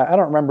 and I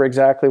don't remember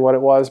exactly what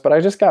it was, but I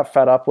just got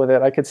fed up with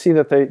it. I could see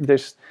that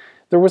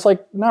there was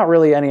like not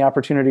really any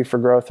opportunity for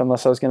growth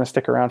unless I was going to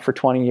stick around for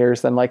 20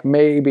 years. Then like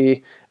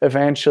maybe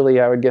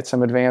eventually I would get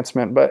some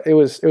advancement, but it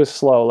was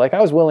slow. Like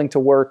I was willing to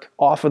work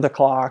off of the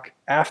clock,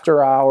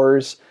 after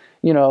hours,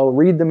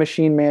 read the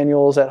machine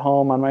manuals at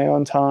home on my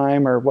own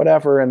time or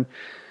whatever, and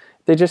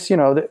they just,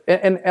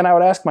 and I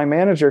would ask my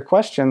manager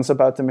questions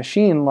about the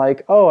machine,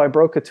 like, oh, I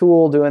broke a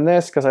tool doing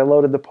this because I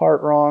loaded the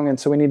part wrong, and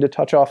so we need to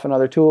touch off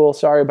another tool.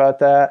 Sorry about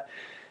that.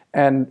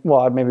 And well,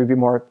 I'd maybe be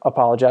more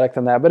apologetic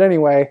than that. But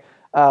anyway,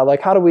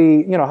 like how do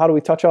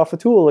we touch off a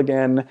tool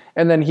again?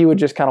 And then he would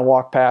just kind of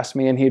walk past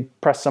me and he'd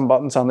press some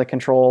buttons on the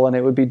control and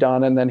it would be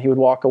done. And then he would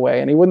walk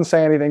away and he wouldn't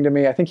say anything to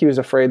me. I think he was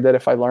afraid that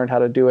if I learned how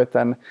to do it,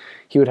 then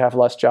he would have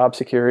less job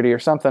security or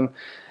something.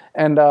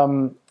 And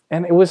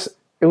it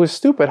was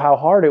stupid how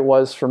hard it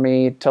was for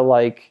me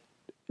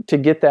to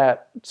get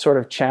that sort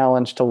of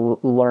challenge to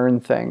learn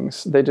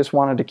things. They just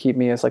wanted to keep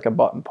me as like a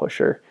button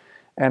pusher.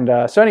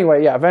 And so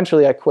anyway, yeah,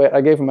 eventually I quit.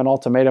 I gave them an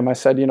ultimatum. I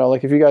said,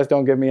 like if you guys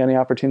don't give me any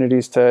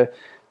opportunities to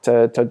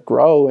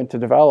grow and to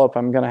develop,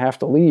 I'm going to have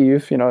to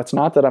leave. It's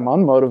not that I'm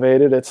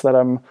unmotivated. It's that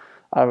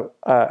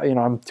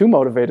I'm too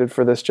motivated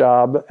for this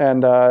job.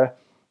 And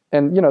they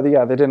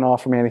didn't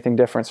offer me anything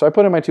different. So I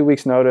put in my 2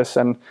 weeks notice,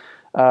 and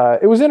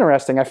it was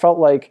interesting. I felt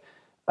like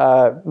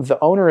the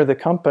owner of the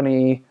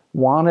company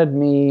wanted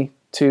me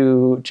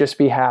to just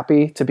be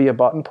happy to be a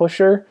button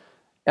pusher.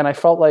 And I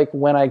felt like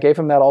when I gave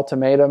him that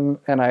ultimatum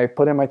and I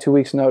put in my 2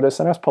 weeks notice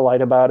and I was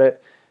polite about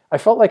it, I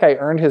felt like I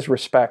earned his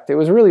respect. It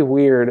was really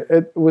weird.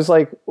 It was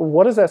like,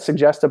 what does that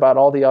suggest about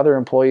all the other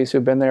employees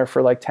who've been there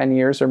for like 10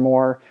 years or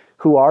more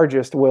who are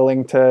just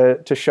willing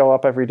to show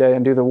up every day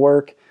and do the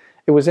work?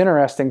 It was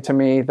interesting to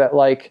me that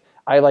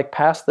I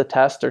passed the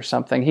test or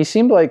something. He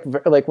seemed like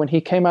when he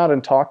came out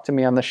and talked to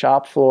me on the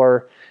shop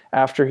floor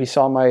after he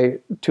saw my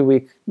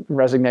 2-week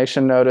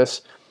resignation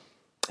notice,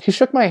 he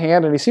shook my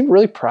hand and he seemed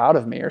really proud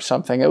of me or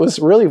something. It was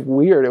really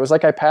weird. It was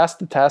like I passed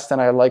the test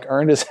and I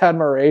earned his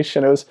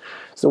admiration. It was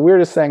the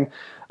weirdest thing.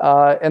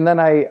 And then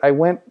I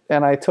went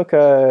and I took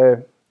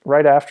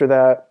right after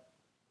that,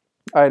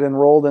 I'd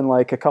enrolled in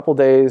like a couple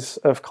days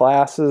of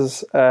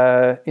classes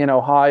in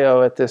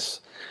Ohio at this.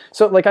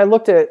 So I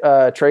looked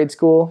at trade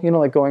school,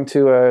 like going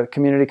to a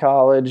community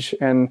college,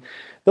 and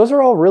those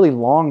are all really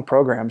long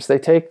programs. They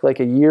take like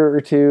a year or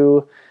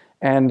two.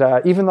 And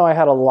even though I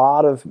had a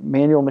lot of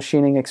manual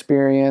machining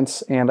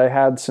experience and I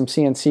had some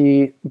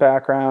CNC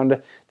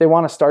background, they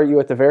want to start you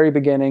at the very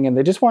beginning and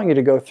they just want you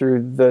to go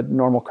through the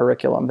normal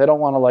curriculum. They don't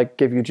want to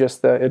give you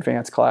just the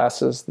advanced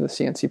classes, the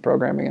CNC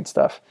programming and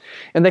stuff.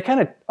 And they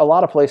a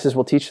lot of places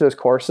will teach those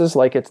courses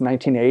like it's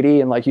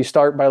 1980 and you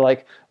start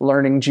by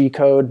learning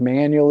G-code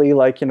manually,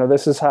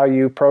 this is how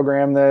you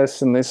program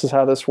this and this is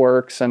how this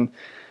works. And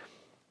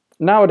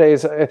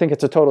nowadays, I think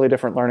it's a totally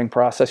different learning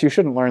process. You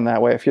shouldn't learn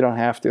that way if you don't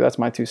have to. That's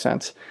my 2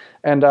 cents.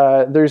 And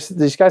there's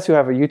these guys who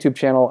have a YouTube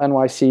channel,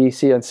 NYC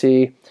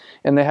CNC,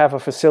 and they have a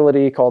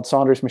facility called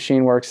Saunders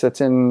Machine Works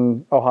that's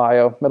in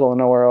Ohio, middle of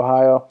nowhere,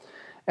 Ohio.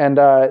 And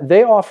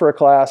they offer a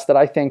class that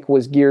I think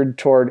was geared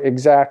toward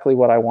exactly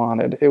what I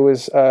wanted. It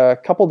was a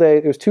couple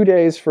days. It was 2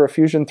 days for a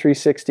Fusion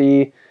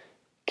 360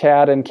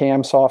 CAD and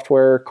CAM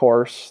software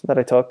course that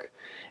I took.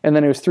 And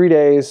then it was 3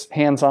 days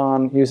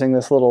hands-on using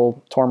this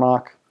little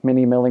Tormach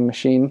mini milling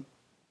machine.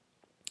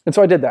 And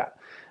so I did that.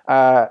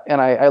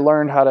 And I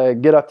learned how to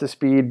get up to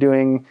speed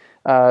doing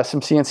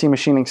some CNC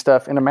machining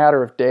stuff in a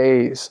matter of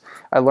days.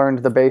 I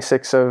learned the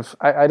basics of,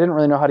 I didn't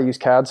really know how to use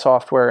CAD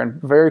software,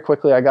 and very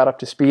quickly I got up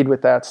to speed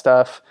with that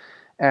stuff.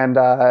 And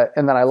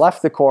then I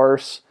left the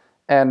course,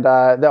 and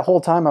that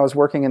whole time I was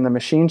working in the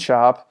machine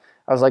shop.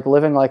 I was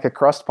living like a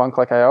crust punk,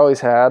 like I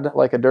always had,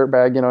 like a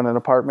dirtbag, in an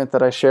apartment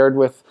that I shared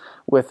with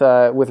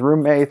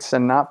roommates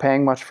and not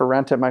paying much for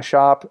rent at my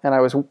shop. And I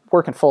was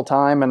working full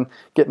time and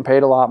getting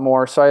paid a lot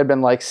more. So I had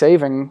been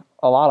saving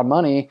a lot of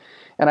money,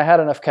 and I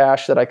had enough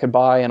cash that I could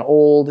buy an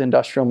old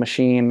industrial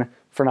machine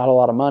for not a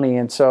lot of money.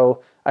 And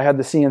so I had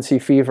the CNC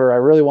fever. I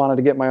really wanted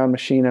to get my own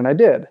machine, and I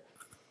did.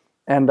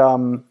 And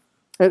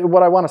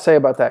what I want to say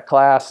about that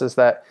class is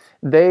that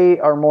they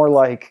are more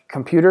like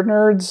computer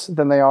nerds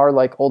than they are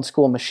old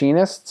school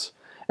machinists.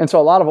 And so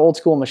a lot of old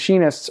school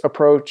machinists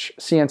approach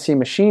CNC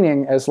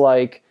machining as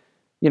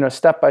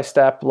step by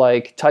step,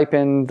 type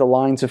in the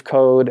lines of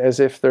code as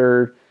if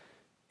they're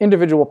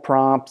individual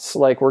prompts.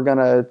 We're going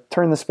to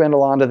turn the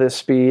spindle onto this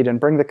speed and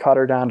bring the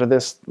cutter down to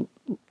this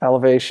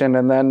elevation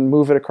and then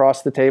move it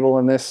across the table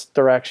in this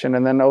direction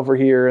and then over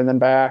here and then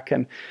back.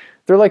 And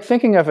they're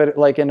thinking of it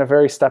in a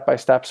very step by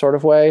step sort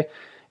of way.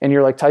 And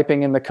you're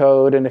typing in the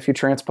code, and if you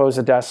transpose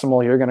a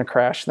decimal, you're going to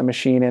crash the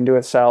machine into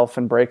itself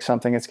and break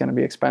something. It's going to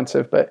be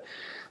expensive. But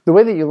the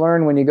way that you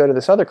learn when you go to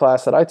this other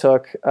class that I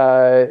took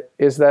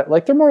is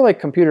that they're more like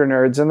computer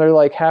nerds, and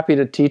they're happy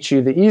to teach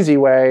you the easy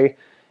way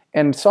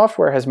And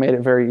software has made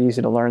it very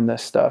easy to learn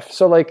this stuff.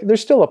 So like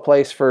there's still a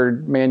place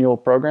for manual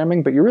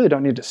programming, but you really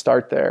don't need to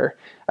start there.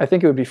 I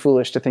think it would be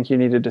foolish to think you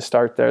needed to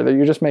start there, that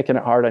you're just making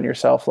it hard on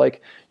yourself.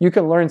 Like you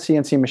can learn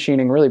CNC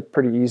machining really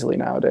pretty easily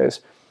nowadays.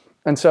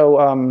 And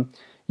so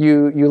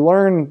you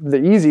learn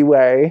the easy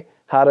way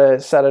how to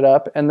set it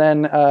up. And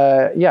then,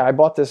 I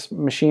bought this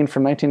machine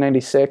from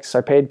 1996.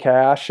 I paid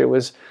cash. It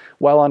was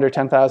well under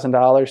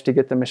 $10,000 to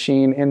get the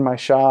machine in my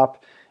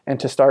shop and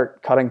to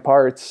start cutting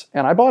parts.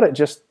 And I bought it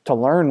just to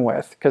learn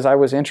with because I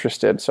was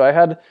interested. So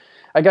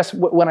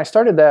when I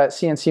started that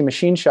CNC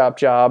machine shop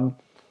job,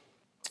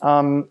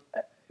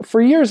 for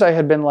years I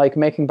had been like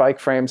making bike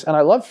frames, and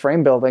I love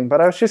frame building,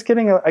 but I was just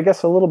getting, a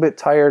little bit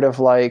tired of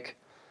like,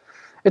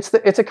 it's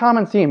a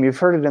common theme. You've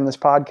heard it in this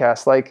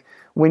podcast. Like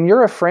when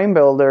you're a frame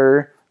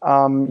builder,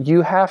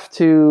 you have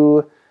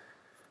to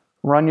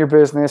run your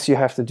business, you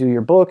have to do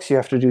your books, you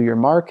have to do your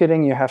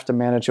marketing, you have to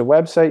manage a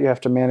website, you have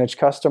to manage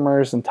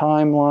customers and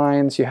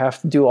timelines, you have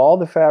to do all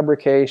the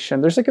fabrication.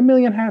 There's like a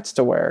million hats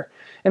to wear.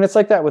 And it's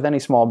like that with any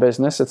small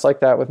business. It's like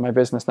that with my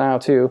business now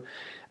too.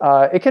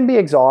 It can be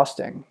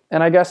exhausting.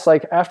 And I guess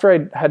like after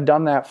I had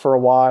done that for a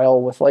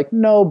while with like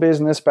no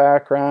business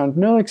background,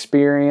 no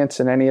experience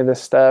in any of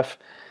this stuff,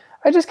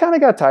 I just kind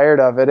of got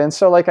tired of it. And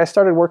so like I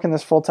started working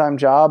this full-time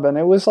job, and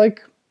it was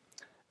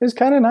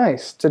kind of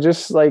nice to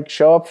just like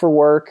show up for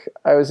work.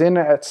 I was in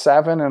at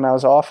 7 and I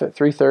was off at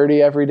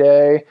 3:30 every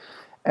day.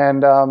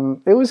 And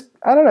it was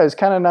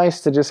kind of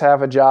nice to just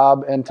have a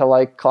job and to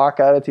like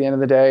clock out at the end of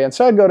the day. And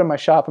so I'd go to my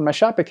shop, and my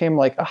shop became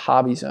like a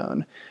hobby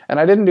zone.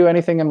 And I didn't do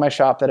anything in my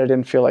shop that I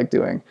didn't feel like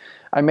doing.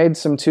 I made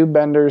some tube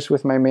benders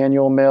with my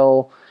manual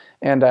mill,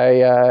 and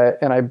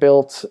I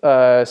built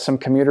some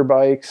commuter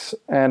bikes,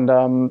 and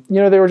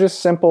they were just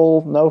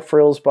simple, no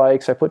frills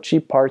bikes. I put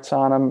cheap parts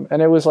on them,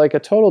 and it was like a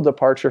total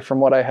departure from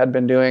what I had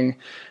been doing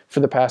for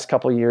the past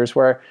couple of years.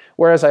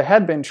 Whereas I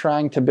had been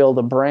trying to build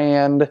a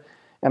brand,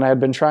 and I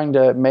had been trying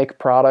to make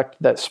product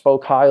that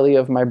spoke highly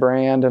of my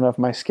brand and of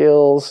my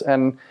skills,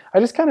 and I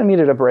just kind of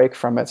needed a break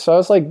from it. So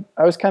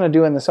I was kind of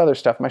doing this other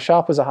stuff. My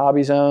shop was a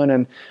hobby zone,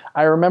 and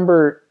I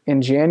remember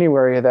in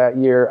January of that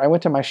year, I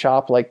went to my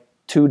shop like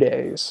 2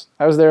 days.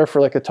 I was there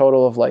for like a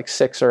total of like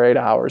 6 or 8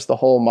 hours the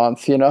whole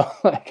month,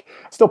 like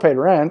still paid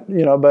rent,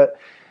 but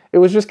it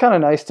was just kind of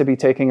nice to be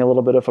taking a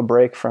little bit of a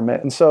break from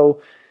it. And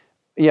so,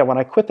 when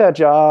I quit that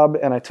job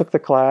and I took the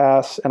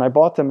class and I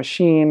bought the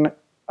machine,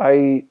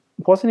 I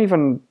wasn't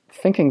even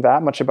thinking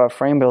that much about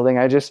frame building.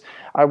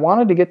 I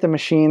wanted to get the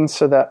machine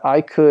so that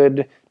I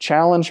could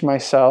challenge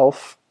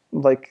myself,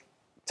 like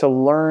to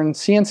learn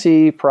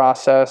CNC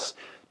process,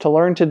 to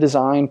learn to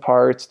design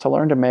parts, to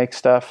learn to make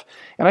stuff.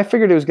 And I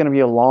figured it was going to be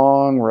a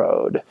long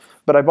road.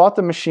 But I bought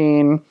the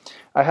machine.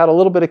 I had a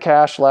little bit of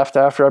cash left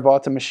after I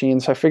bought the machine,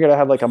 so I figured I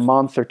had like a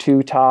month or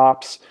 2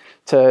 tops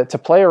to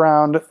play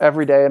around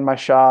every day in my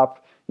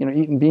shop,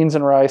 eating beans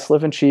and rice,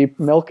 living cheap,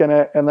 milking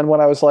it. And then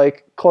when I was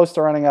like close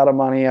to running out of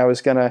money, I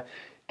was going to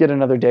get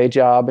another day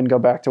job and go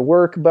back to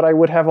work. But I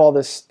would have all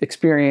this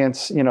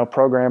experience,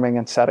 programming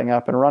and setting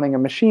up and running a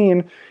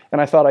machine. And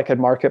I thought I could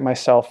market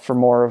myself for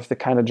more of the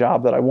kind of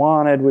job that I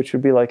wanted, which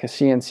would be like a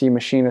CNC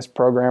machinist,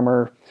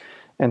 programmer,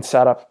 and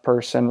setup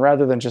person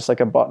rather than just like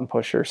a button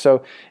pusher.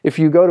 So if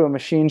you go to a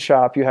machine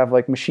shop, you have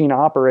like machine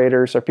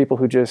operators or people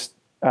who just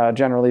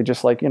generally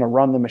just like,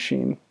 run the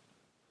machine.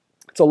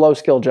 It's a low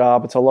skill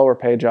job. It's a lower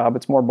pay job.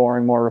 It's more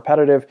boring, more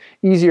repetitive,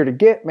 easier to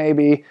get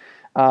maybe,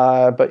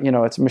 but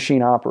it's a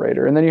machine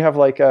operator. And then you have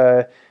like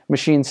a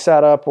machine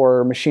setup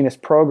or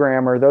machinist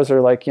programmer. Those are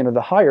like,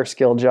 the higher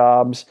skill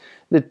jobs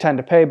that tend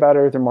to pay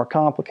better. They're more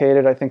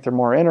complicated. I think they're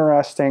more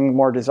interesting,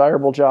 more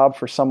desirable job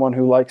for someone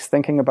who likes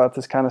thinking about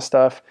this kind of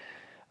stuff.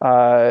 So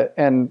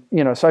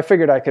I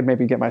figured I could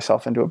maybe get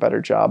myself into a better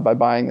job by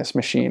buying this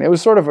machine. It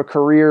was sort of a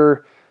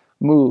career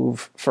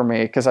move for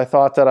me because I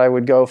thought that I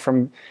would go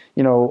from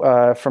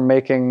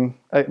making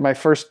my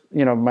first,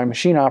 my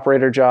machine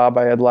operator job.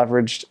 I had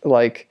leveraged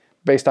like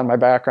based on my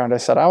background. I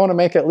said, I want to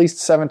make at least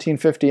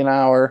 $17.50 an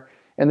hour.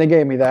 And they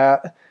gave me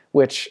that,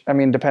 which, I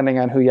mean, depending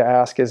on who you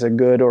ask, is a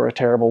good or a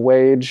terrible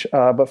wage.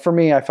 But for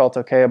me, I felt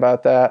okay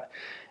about that.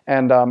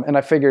 And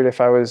I figured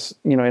if I was,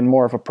 in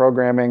more of a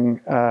programming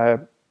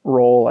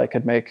role, I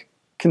could make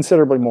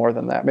considerably more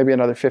than that, maybe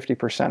another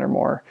 50% or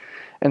more.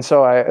 And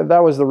so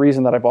that was the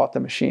reason that I bought the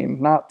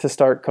machine, not to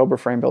start Cobra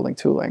frame building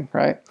tooling,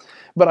 right?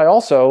 But I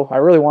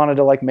really wanted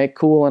to like make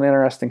cool and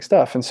interesting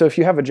stuff. And so if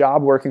you have a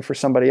job working for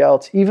somebody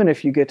else, even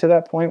if you get to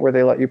that point where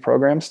they let you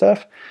program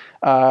stuff,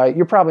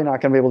 you're probably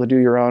not going to be able to do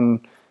your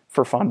own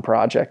for fun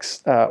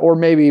projects. Or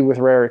maybe with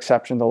rare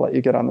exception, they'll let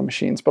you get on the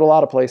machines. But a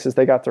lot of places,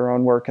 they got their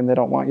own work and they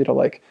don't want you to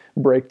like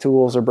break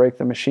tools or break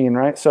the machine,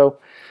 right? So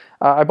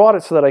I bought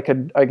it so that I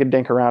could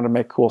dink around and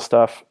make cool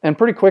stuff. And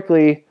pretty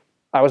quickly,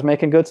 I was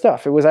making good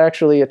stuff.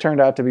 It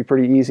turned out to be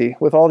pretty easy.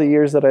 With all the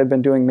years that I'd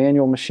been doing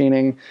manual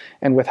machining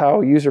and with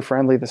how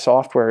user-friendly the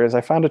software is,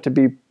 I found it to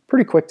be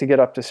pretty quick to get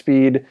up to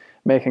speed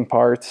making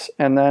parts.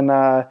 And then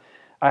I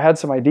had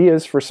some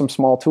ideas for some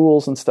small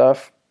tools and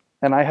stuff.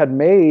 And I had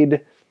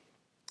made,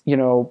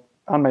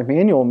 on my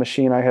manual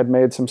machine, I had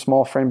made some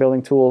small frame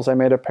building tools. I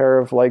made a pair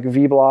of like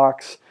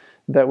V-blocks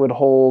that would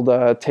hold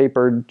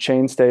tapered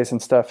chainstays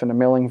and stuff in a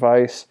milling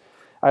vise.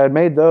 I had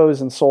made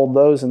those and sold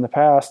those in the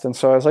past. And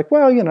so I was like,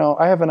 well,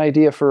 I have an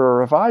idea for a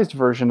revised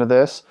version of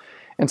this.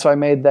 And so I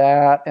made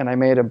that, and I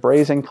made a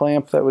brazing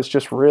clamp that was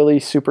just really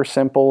super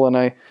simple. And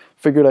I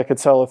figured I could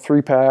sell a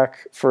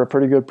 3-pack for a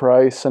pretty good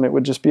price, and it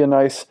would just be a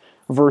nice,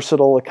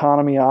 versatile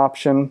economy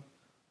option.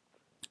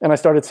 And I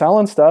started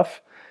selling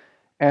stuff.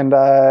 And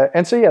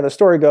so, yeah, the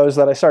story goes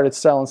that I started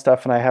selling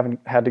stuff, and I haven't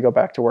had to go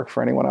back to work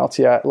for anyone else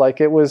yet.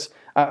 Like, it was,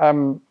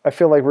 I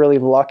feel like really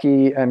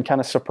lucky and kind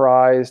of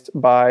surprised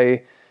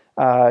by,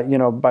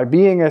 by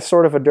being a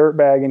sort of a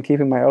dirtbag and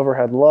keeping my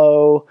overhead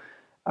low.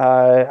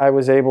 I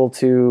was able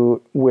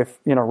to, with,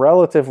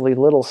 relatively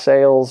little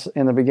sales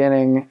in the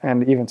beginning,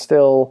 and even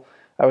still,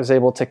 I was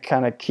able to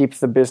kind of keep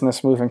the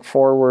business moving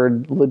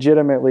forward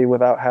legitimately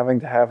without having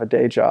to have a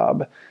day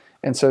job.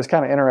 And so it's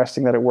kind of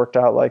interesting that it worked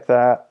out like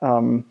that.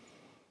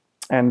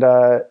 And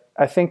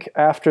I think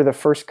after the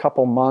first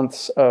couple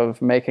months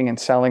of making and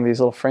selling these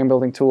little frame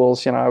building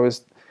tools, I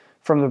was,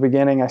 from the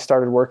beginning, I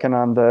started working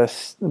on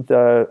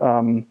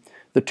the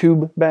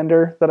tube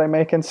bender that I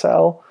make and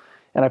sell.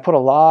 And I put a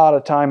lot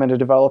of time into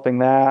developing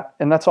that.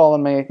 And that's all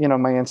in my,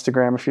 my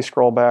Instagram. If you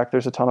scroll back,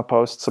 there's a ton of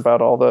posts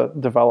about all the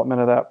development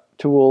of that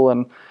tool.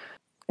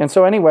 And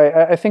so anyway,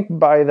 I think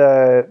by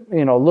the,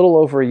 a little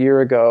over a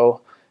year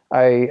ago,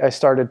 I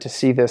started to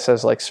see this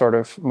as like sort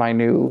of my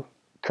new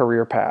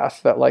career path,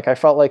 that like I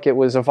felt like it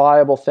was a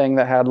viable thing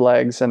that had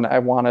legs, and I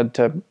wanted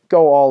to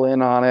go all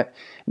in on it,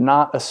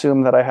 not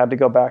assume that I had to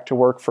go back to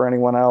work for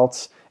anyone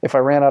else. If I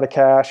ran out of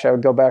cash, I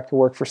would go back to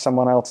work for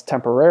someone else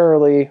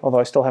temporarily, although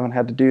I still haven't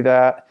had to do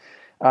that.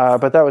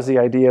 But that was the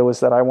idea,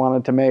 was that I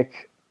wanted to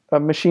make a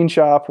machine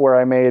shop where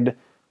I made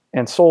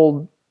and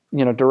sold,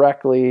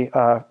 directly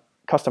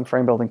custom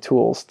frame building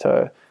tools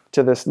to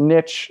this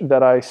niche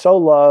that I so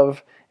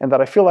love and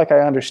that I feel like I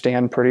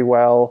understand pretty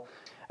well.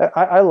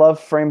 I love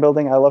frame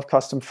building. I love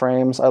custom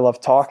frames. I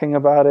love talking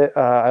about it.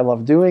 I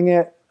love doing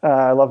it.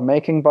 I love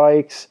making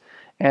bikes.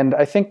 And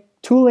I think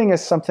tooling is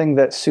something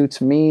that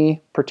suits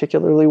me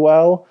particularly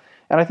well.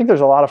 And I think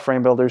there's a lot of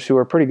frame builders who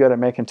are pretty good at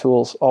making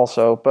tools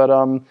also. But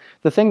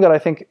the thing that I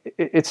think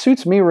it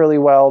suits me really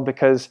well,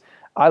 because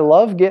I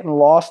love getting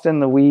lost in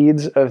the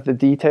weeds of the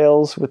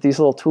details with these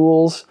little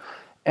tools.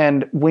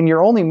 And when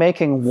you're only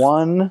making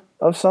one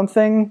of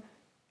something,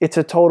 it's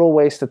a total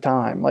waste of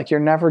time. Like, you're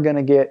never going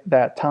to get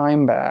that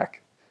time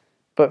back.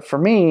 But for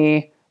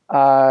me,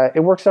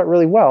 it works out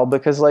really well,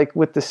 because like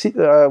with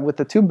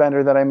the tube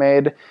bender that I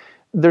made,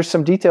 there's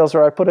some details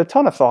where I put a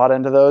ton of thought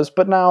into those,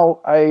 but now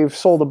I've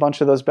sold a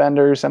bunch of those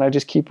benders and I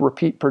just keep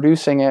repeat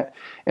producing it.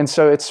 And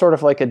so it's sort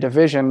of like a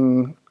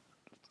division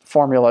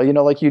formula,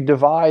 like you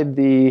divide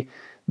the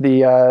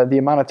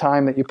amount of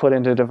time that you put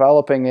into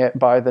developing it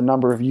by the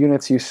number of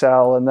units you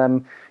sell. And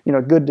then,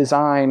 good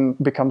design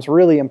becomes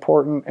really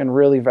important and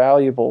really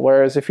valuable.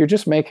 Whereas if you're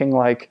just making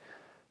like,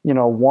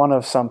 one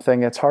of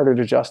something, it's harder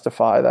to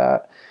justify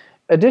that.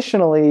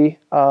 Additionally,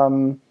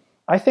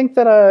 I think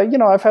that,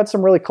 I've had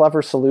some really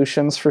clever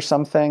solutions for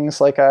some things.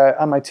 Like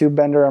on my tube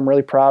bender, I'm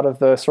really proud of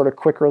the sort of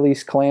quick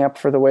release clamp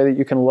for the way that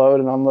you can load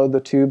and unload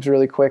the tubes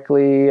really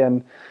quickly.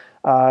 And,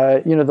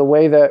 the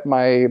way that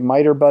my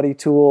Miter Buddy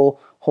tool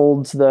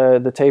holds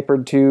the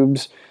tapered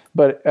tubes,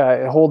 but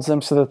it holds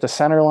them so that the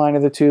center line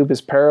of the tube is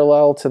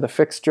parallel to the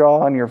fixed jaw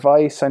on your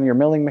vise on your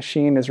milling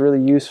machine is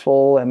really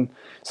useful. And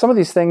some of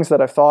these things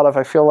that I've thought of,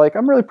 I feel like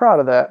I'm really proud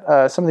of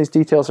that. Some of these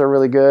details are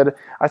really good.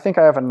 I think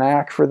I have a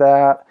knack for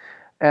that.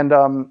 And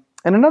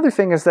another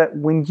thing is that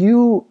when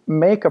you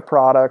make a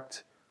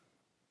product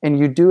and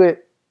you do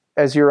it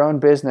as your own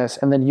business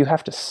and then you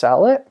have to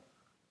sell it,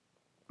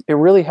 it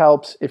really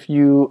helps if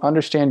you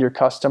understand your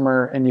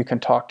customer and you can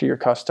talk to your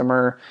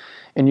customer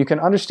and you can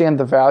understand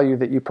the value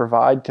that you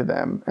provide to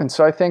them. And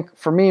so I think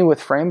for me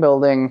with frame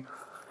building,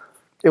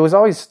 it was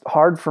always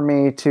hard for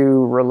me to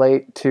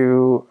relate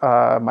to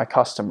my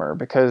customer,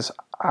 because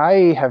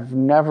I have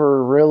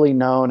never really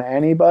known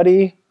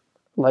anybody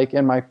like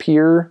in my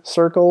peer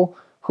circle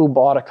who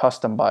bought a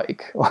custom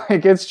bike.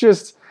 Like, it's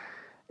just,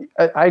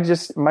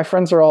 my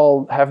friends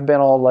have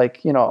been all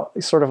like,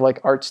 sort of like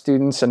art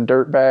students and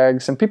dirt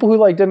bags and people who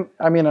like and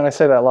I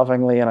say that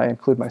lovingly and I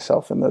include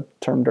myself in the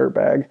term dirt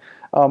bag.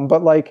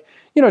 But like,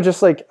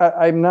 just like,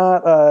 I'm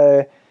not,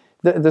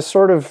 the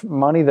sort of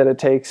money that it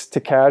takes to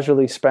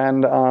casually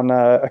spend on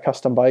a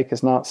custom bike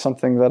is not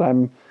something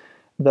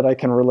that I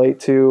can relate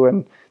to.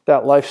 And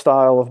that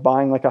lifestyle of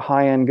buying like a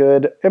high-end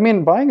good,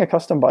 buying a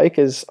custom bike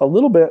is a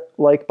little bit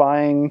like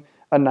buying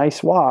a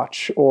nice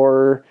watch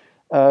or,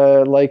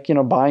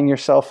 buying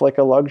yourself like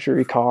a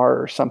luxury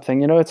car or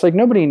something. It's like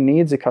nobody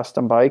needs a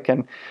custom bike,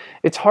 and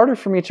it's harder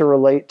for me to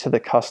relate to the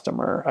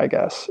customer, I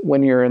guess,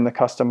 when you're in the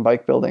custom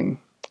bike building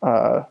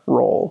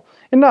role.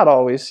 And not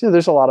always.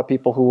 There's a lot of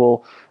people who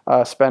will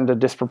spend a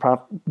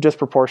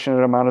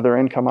disproportionate amount of their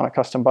income on a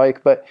custom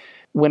bike, but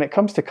when it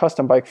comes to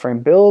custom bike frame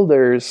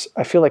builders,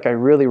 I feel like I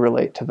really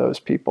relate to those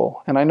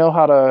people, and I know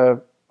how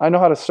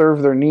to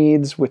serve their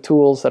needs with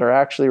tools that are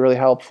actually really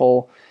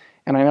helpful.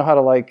 and I know how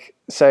to like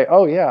say,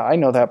 oh yeah, I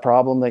know that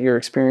problem that you're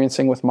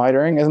experiencing with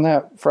mitering. Isn't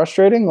that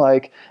frustrating?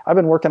 Like, I've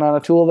been working on a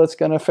tool that's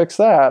going to fix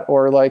that.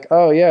 Or like,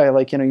 oh yeah,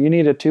 like, you know, you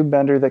need a tube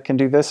bender that can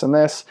do this and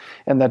this,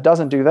 and that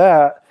doesn't do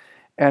that.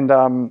 And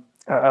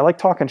I like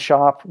talking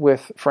shop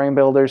with frame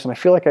builders, and I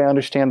feel like I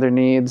understand their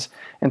needs.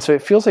 And so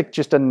it feels like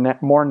just a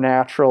more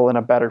natural and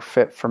a better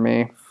fit for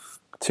me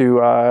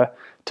to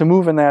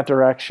move in that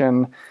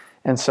direction.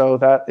 And so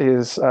that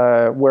is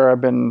where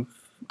I've been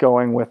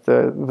going with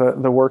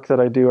the work that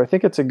I do. I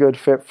think it's a good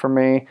fit for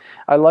me.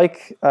 I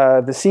like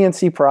the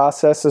CNC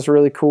process is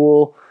really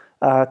cool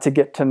to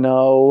get to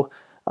know.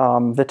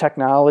 The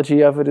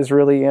technology of it is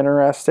really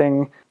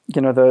interesting.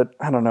 You know,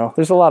 I don't know,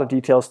 there's a lot of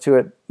details to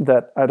it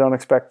that I don't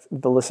expect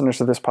the listeners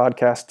of this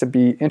podcast to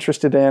be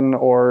interested in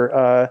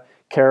or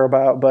care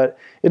about, but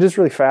it is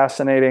really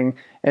fascinating.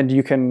 And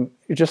you can,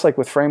 just like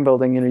with frame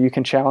building, you know, you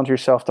can challenge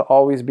yourself to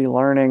always be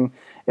learning,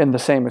 and the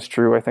same is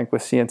true, I think,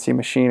 with CNC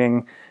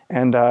machining.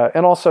 And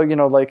also, you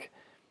know, like,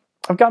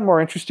 I've gotten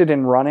more interested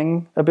in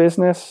running a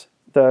business,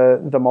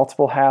 the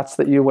multiple hats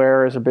that you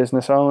wear as a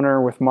business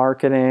owner with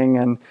marketing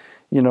and,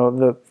 you know,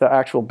 the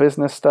actual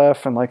business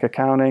stuff and like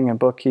accounting and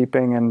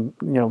bookkeeping and,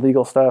 you know,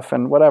 legal stuff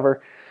and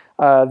whatever.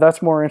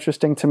 That's more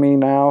interesting to me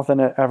now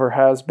than it ever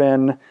has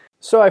been.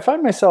 So I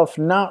find myself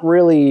not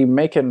really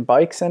making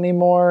bikes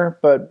anymore,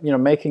 but, you know,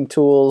 making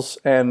tools,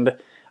 and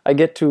I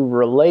get to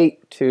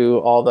relate to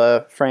all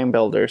the frame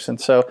builders. And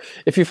so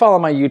if you follow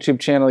my YouTube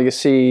channel, you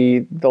see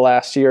the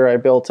last year I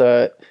built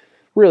a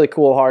really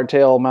cool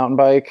hardtail mountain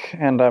bike,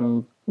 and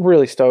I'm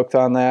really stoked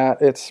on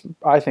that.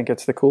 I think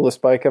it's the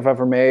coolest bike I've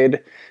ever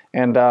made.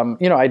 And,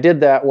 you know, I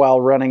did that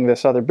while running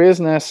this other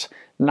business,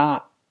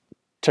 not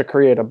to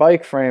create a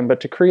bike frame,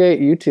 but to create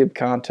YouTube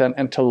content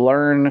and to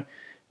learn,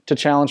 to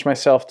challenge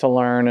myself to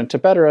learn and to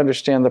better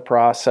understand the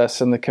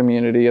process and the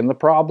community and the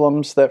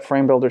problems that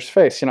frame builders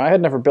face. You know, I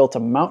had never built a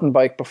mountain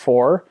bike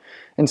before,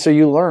 and so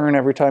you learn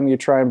every time you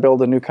try and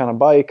build a new kind of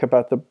bike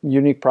about the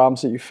unique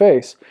problems that you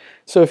face.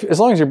 So as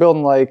long as you're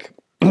building like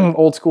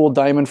old school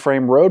diamond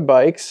frame road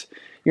bikes,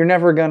 you're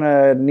never going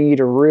to need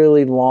a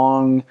really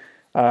long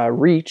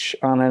reach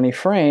on any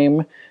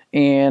frame,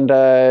 and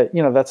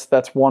you know,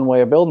 that's one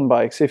way of building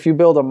bikes. If you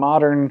build a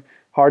modern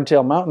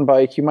hardtail mountain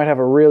bike, you might have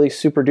a really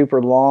super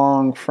duper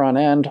long front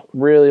end,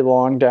 really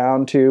long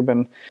down tube,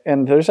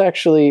 and there's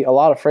actually a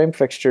lot of frame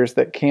fixtures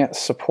that can't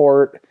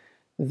support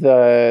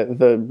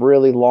the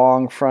really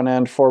long front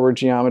end forward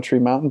geometry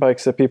mountain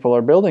bikes that people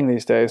are building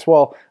these days.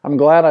 Well, I'm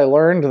glad I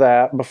learned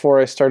that before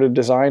I started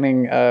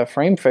designing a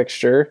frame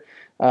fixture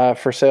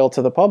for sale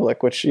to the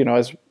public, which, you know,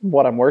 is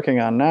what I'm working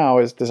on now,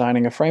 is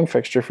designing a frame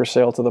fixture for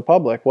sale to the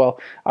public. Well,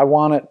 I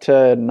want it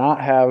to not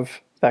have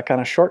that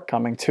kind of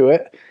shortcoming to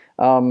it.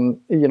 You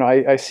know,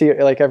 I see it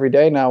like every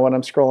day now when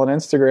I'm scrolling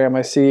Instagram,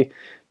 I see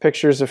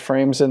pictures of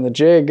frames in the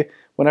jig.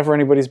 Whenever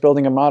anybody's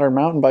building a modern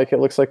mountain bike, it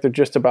looks like they're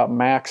just about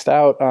maxed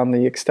out on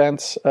the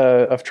extents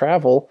of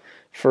travel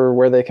for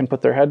where they can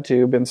put their head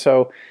tube. And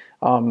so,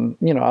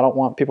 you know, I don't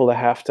want people to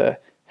have to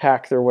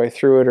hack their way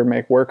through it or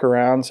make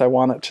workarounds. I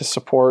want it to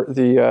support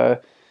the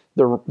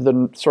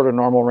sort of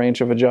normal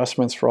range of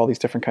adjustments for all these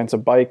different kinds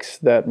of bikes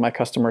that my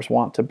customers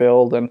want to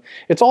build. And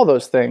it's all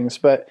those things,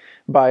 but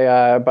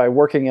by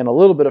working in a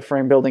little bit of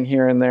frame building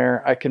here and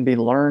there, I can be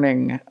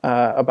learning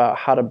about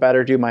how to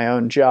better do my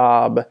own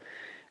job.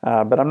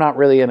 But I'm not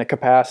really in a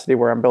capacity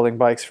where I'm building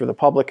bikes for the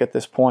public at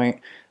this point,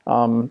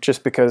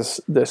 just because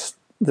this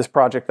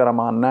project that I'm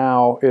on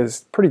now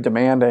is pretty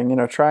demanding, you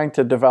know, trying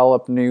to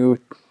develop new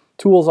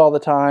tools all the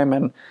time.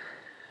 And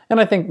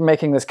I think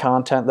making this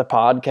content, the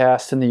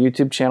podcast and the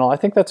YouTube channel, I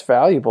think that's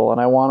valuable,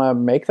 and I want to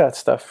make that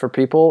stuff for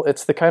people.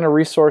 It's the kind of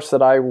resource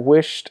that I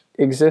wished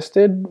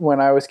existed when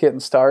I was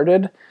getting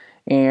started,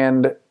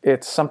 and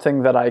it's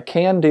something that I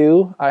can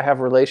do. I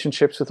have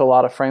relationships with a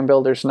lot of frame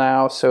builders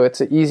now, so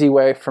it's an easy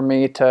way for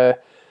me to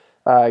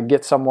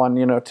get someone,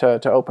 you know,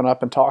 to open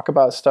up and talk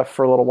about stuff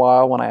for a little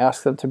while when I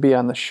ask them to be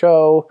on the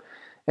show.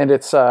 And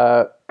it's,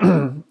 I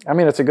mean,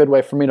 it's a good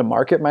way for me to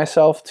market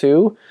myself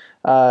too.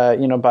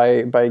 You know,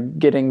 by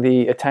getting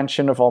the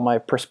attention of all my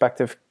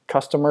prospective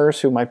customers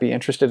who might be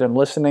interested in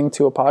listening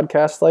to a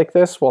podcast like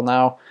this. Well,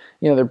 now,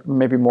 you know, they're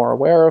maybe more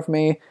aware of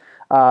me.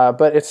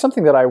 But it's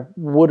something that I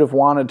would have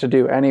wanted to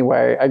do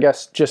anyway. I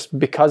guess just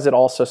because it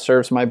also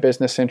serves my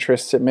business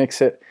interests, it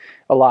makes it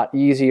a lot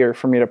easier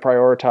for me to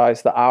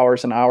prioritize the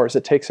hours and hours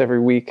it takes every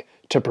week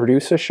to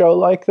produce a show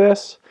like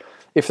this.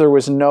 If there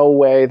was no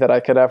way that I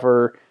could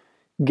ever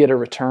get a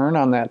return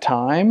on that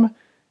time,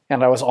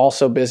 and I was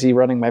also busy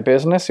running my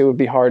business, it would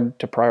be hard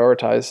to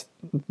prioritize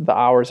the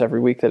hours every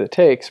week that it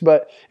takes.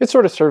 But it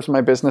sort of serves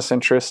my business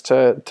interest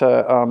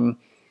to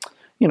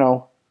you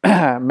know,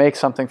 make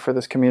something for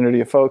this community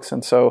of folks.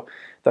 And so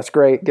that's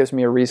great. It gives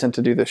me a reason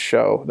to do this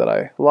show that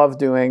I love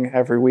doing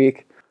every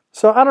week.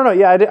 So I don't know.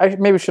 Yeah, I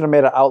maybe should have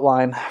made an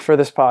outline for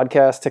this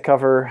podcast to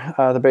cover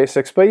the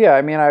basics. But yeah,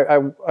 I mean,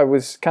 I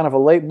was kind of a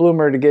late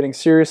bloomer to getting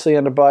seriously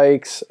into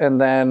bikes, and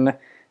then,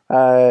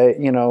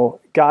 you know,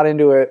 got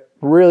into it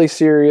really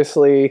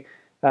seriously,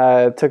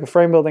 took a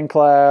frame building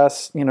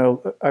class. You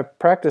know, I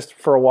practiced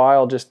for a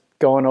while just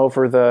going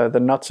over the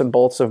nuts and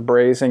bolts of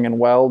brazing and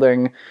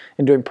welding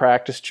and doing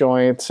practice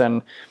joints.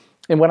 And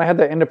when I had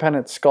the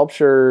independent study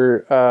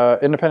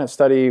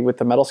with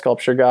the metal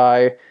sculpture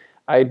guy,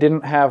 I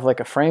didn't have like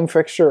a frame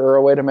fixture or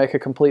a way to make a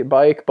complete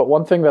bike. But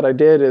one thing that I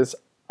did is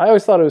I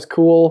always thought it was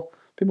cool.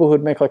 People who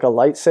would make like a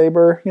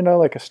lightsaber,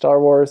 like a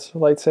Star Wars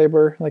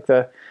lightsaber,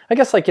 I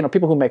guess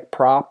people who make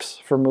props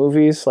for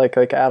movies, like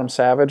Adam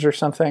Savage or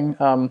something.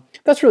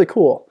 That's really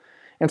cool.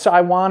 And so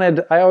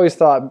I always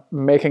thought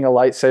making a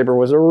lightsaber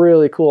was a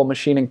really cool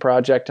machining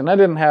project. And I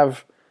didn't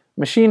have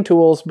machine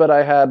tools, but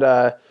I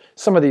had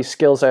some of these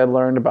skills I had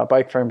learned about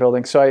bike frame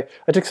building. So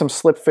I took some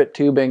slip fit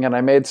tubing and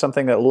I made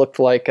something that looked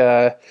like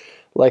a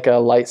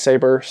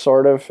lightsaber,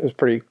 sort of. It was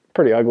pretty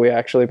ugly,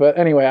 actually. But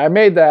anyway, I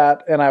made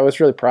that, and I was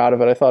really proud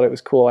of it. I thought it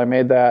was cool. I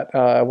made that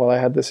while I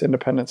had this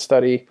independent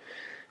study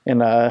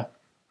in a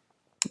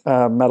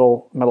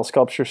metal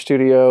sculpture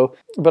studio.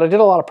 But I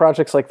did a lot of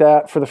projects like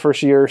that for the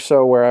first year or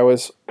so, where I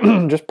was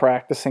just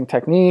practicing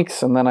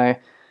techniques, and then I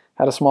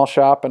had a small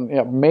shop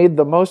and made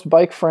the most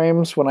bike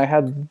frames when I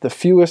had the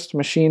fewest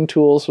machine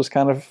tools. Was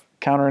kind of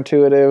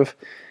counterintuitive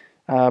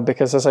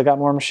because as I got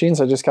more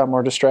machines, I just got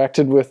more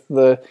distracted with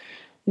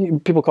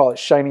people call it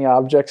shiny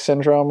object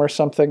syndrome or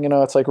something.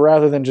 It's like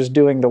rather than just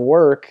doing the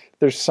work,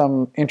 there's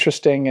some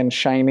interesting and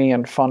shiny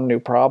and fun new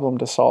problem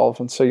to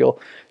solve. And so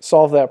you'll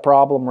solve that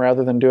problem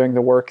rather than doing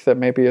the work that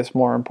maybe is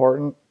more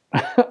important.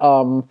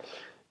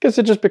 Because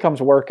it just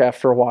becomes work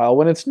after a while.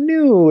 When it's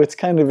new, it's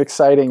kind of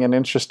exciting and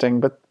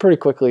interesting, but pretty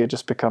quickly it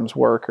just becomes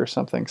work or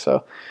something.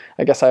 So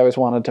I guess I always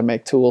wanted to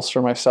make tools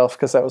for myself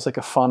because that was like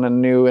a fun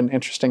and new and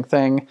interesting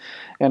thing.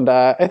 And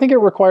I think it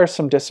requires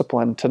some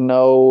discipline to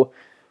know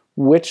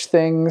which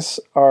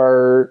things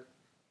are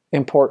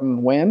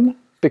important when,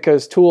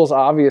 because tools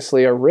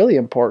obviously are really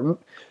important.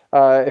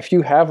 If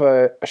you have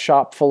a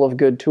shop full of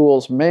good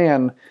tools,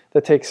 man,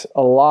 that takes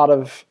a lot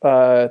of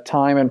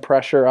time and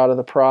pressure out of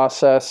the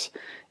process,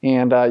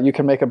 and you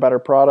can make a better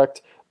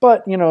product.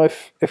 But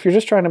if you're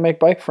just trying to make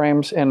bike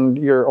frames and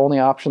your only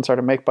options are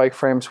to make bike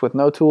frames with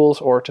no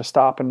tools or to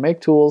stop and make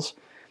tools,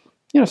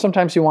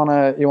 sometimes you want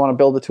to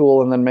build a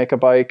tool and then make a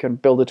bike, and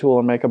build a tool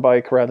and make a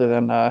bike, rather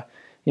than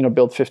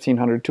build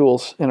 1,500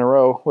 tools in a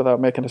row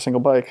without making a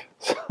single bike.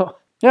 So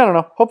yeah, I don't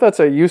know. Hope that's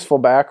a useful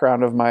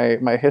background of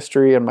my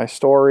history and my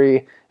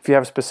story. If you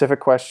have specific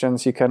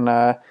questions, you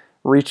can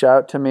reach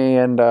out to me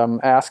and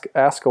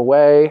ask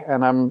away.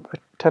 And I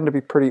tend to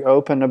be pretty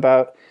open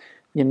about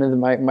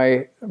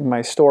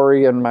my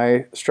story and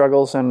my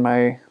struggles and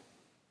my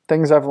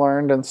things I've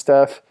learned and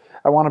stuff.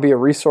 I want to be a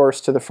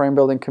resource to the frame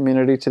building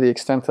community to the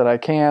extent that I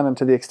can, and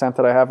to the extent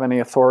that I have any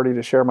authority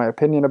to share my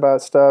opinion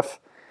about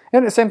stuff.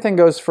 And the same thing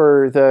goes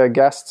for the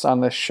guests on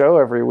this show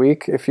every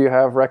week. If you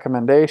have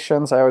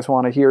recommendations, I always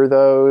want to hear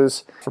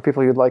those for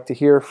people you'd like to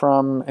hear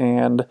from,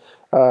 and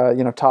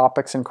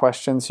topics and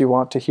questions you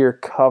want to hear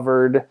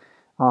covered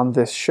on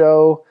this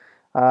show.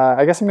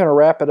 I guess I'm going to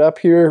wrap it up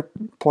here.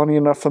 Plenty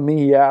enough of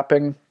me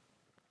yapping.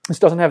 This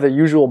doesn't have the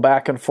usual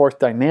back and forth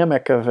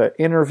dynamic of an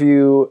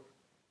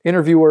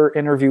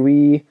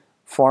interviewer-interviewee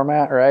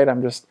format, right?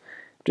 I'm just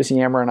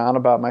yammering on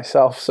about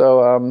myself.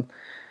 So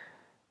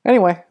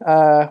anyway,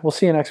 we'll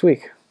see you next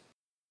week.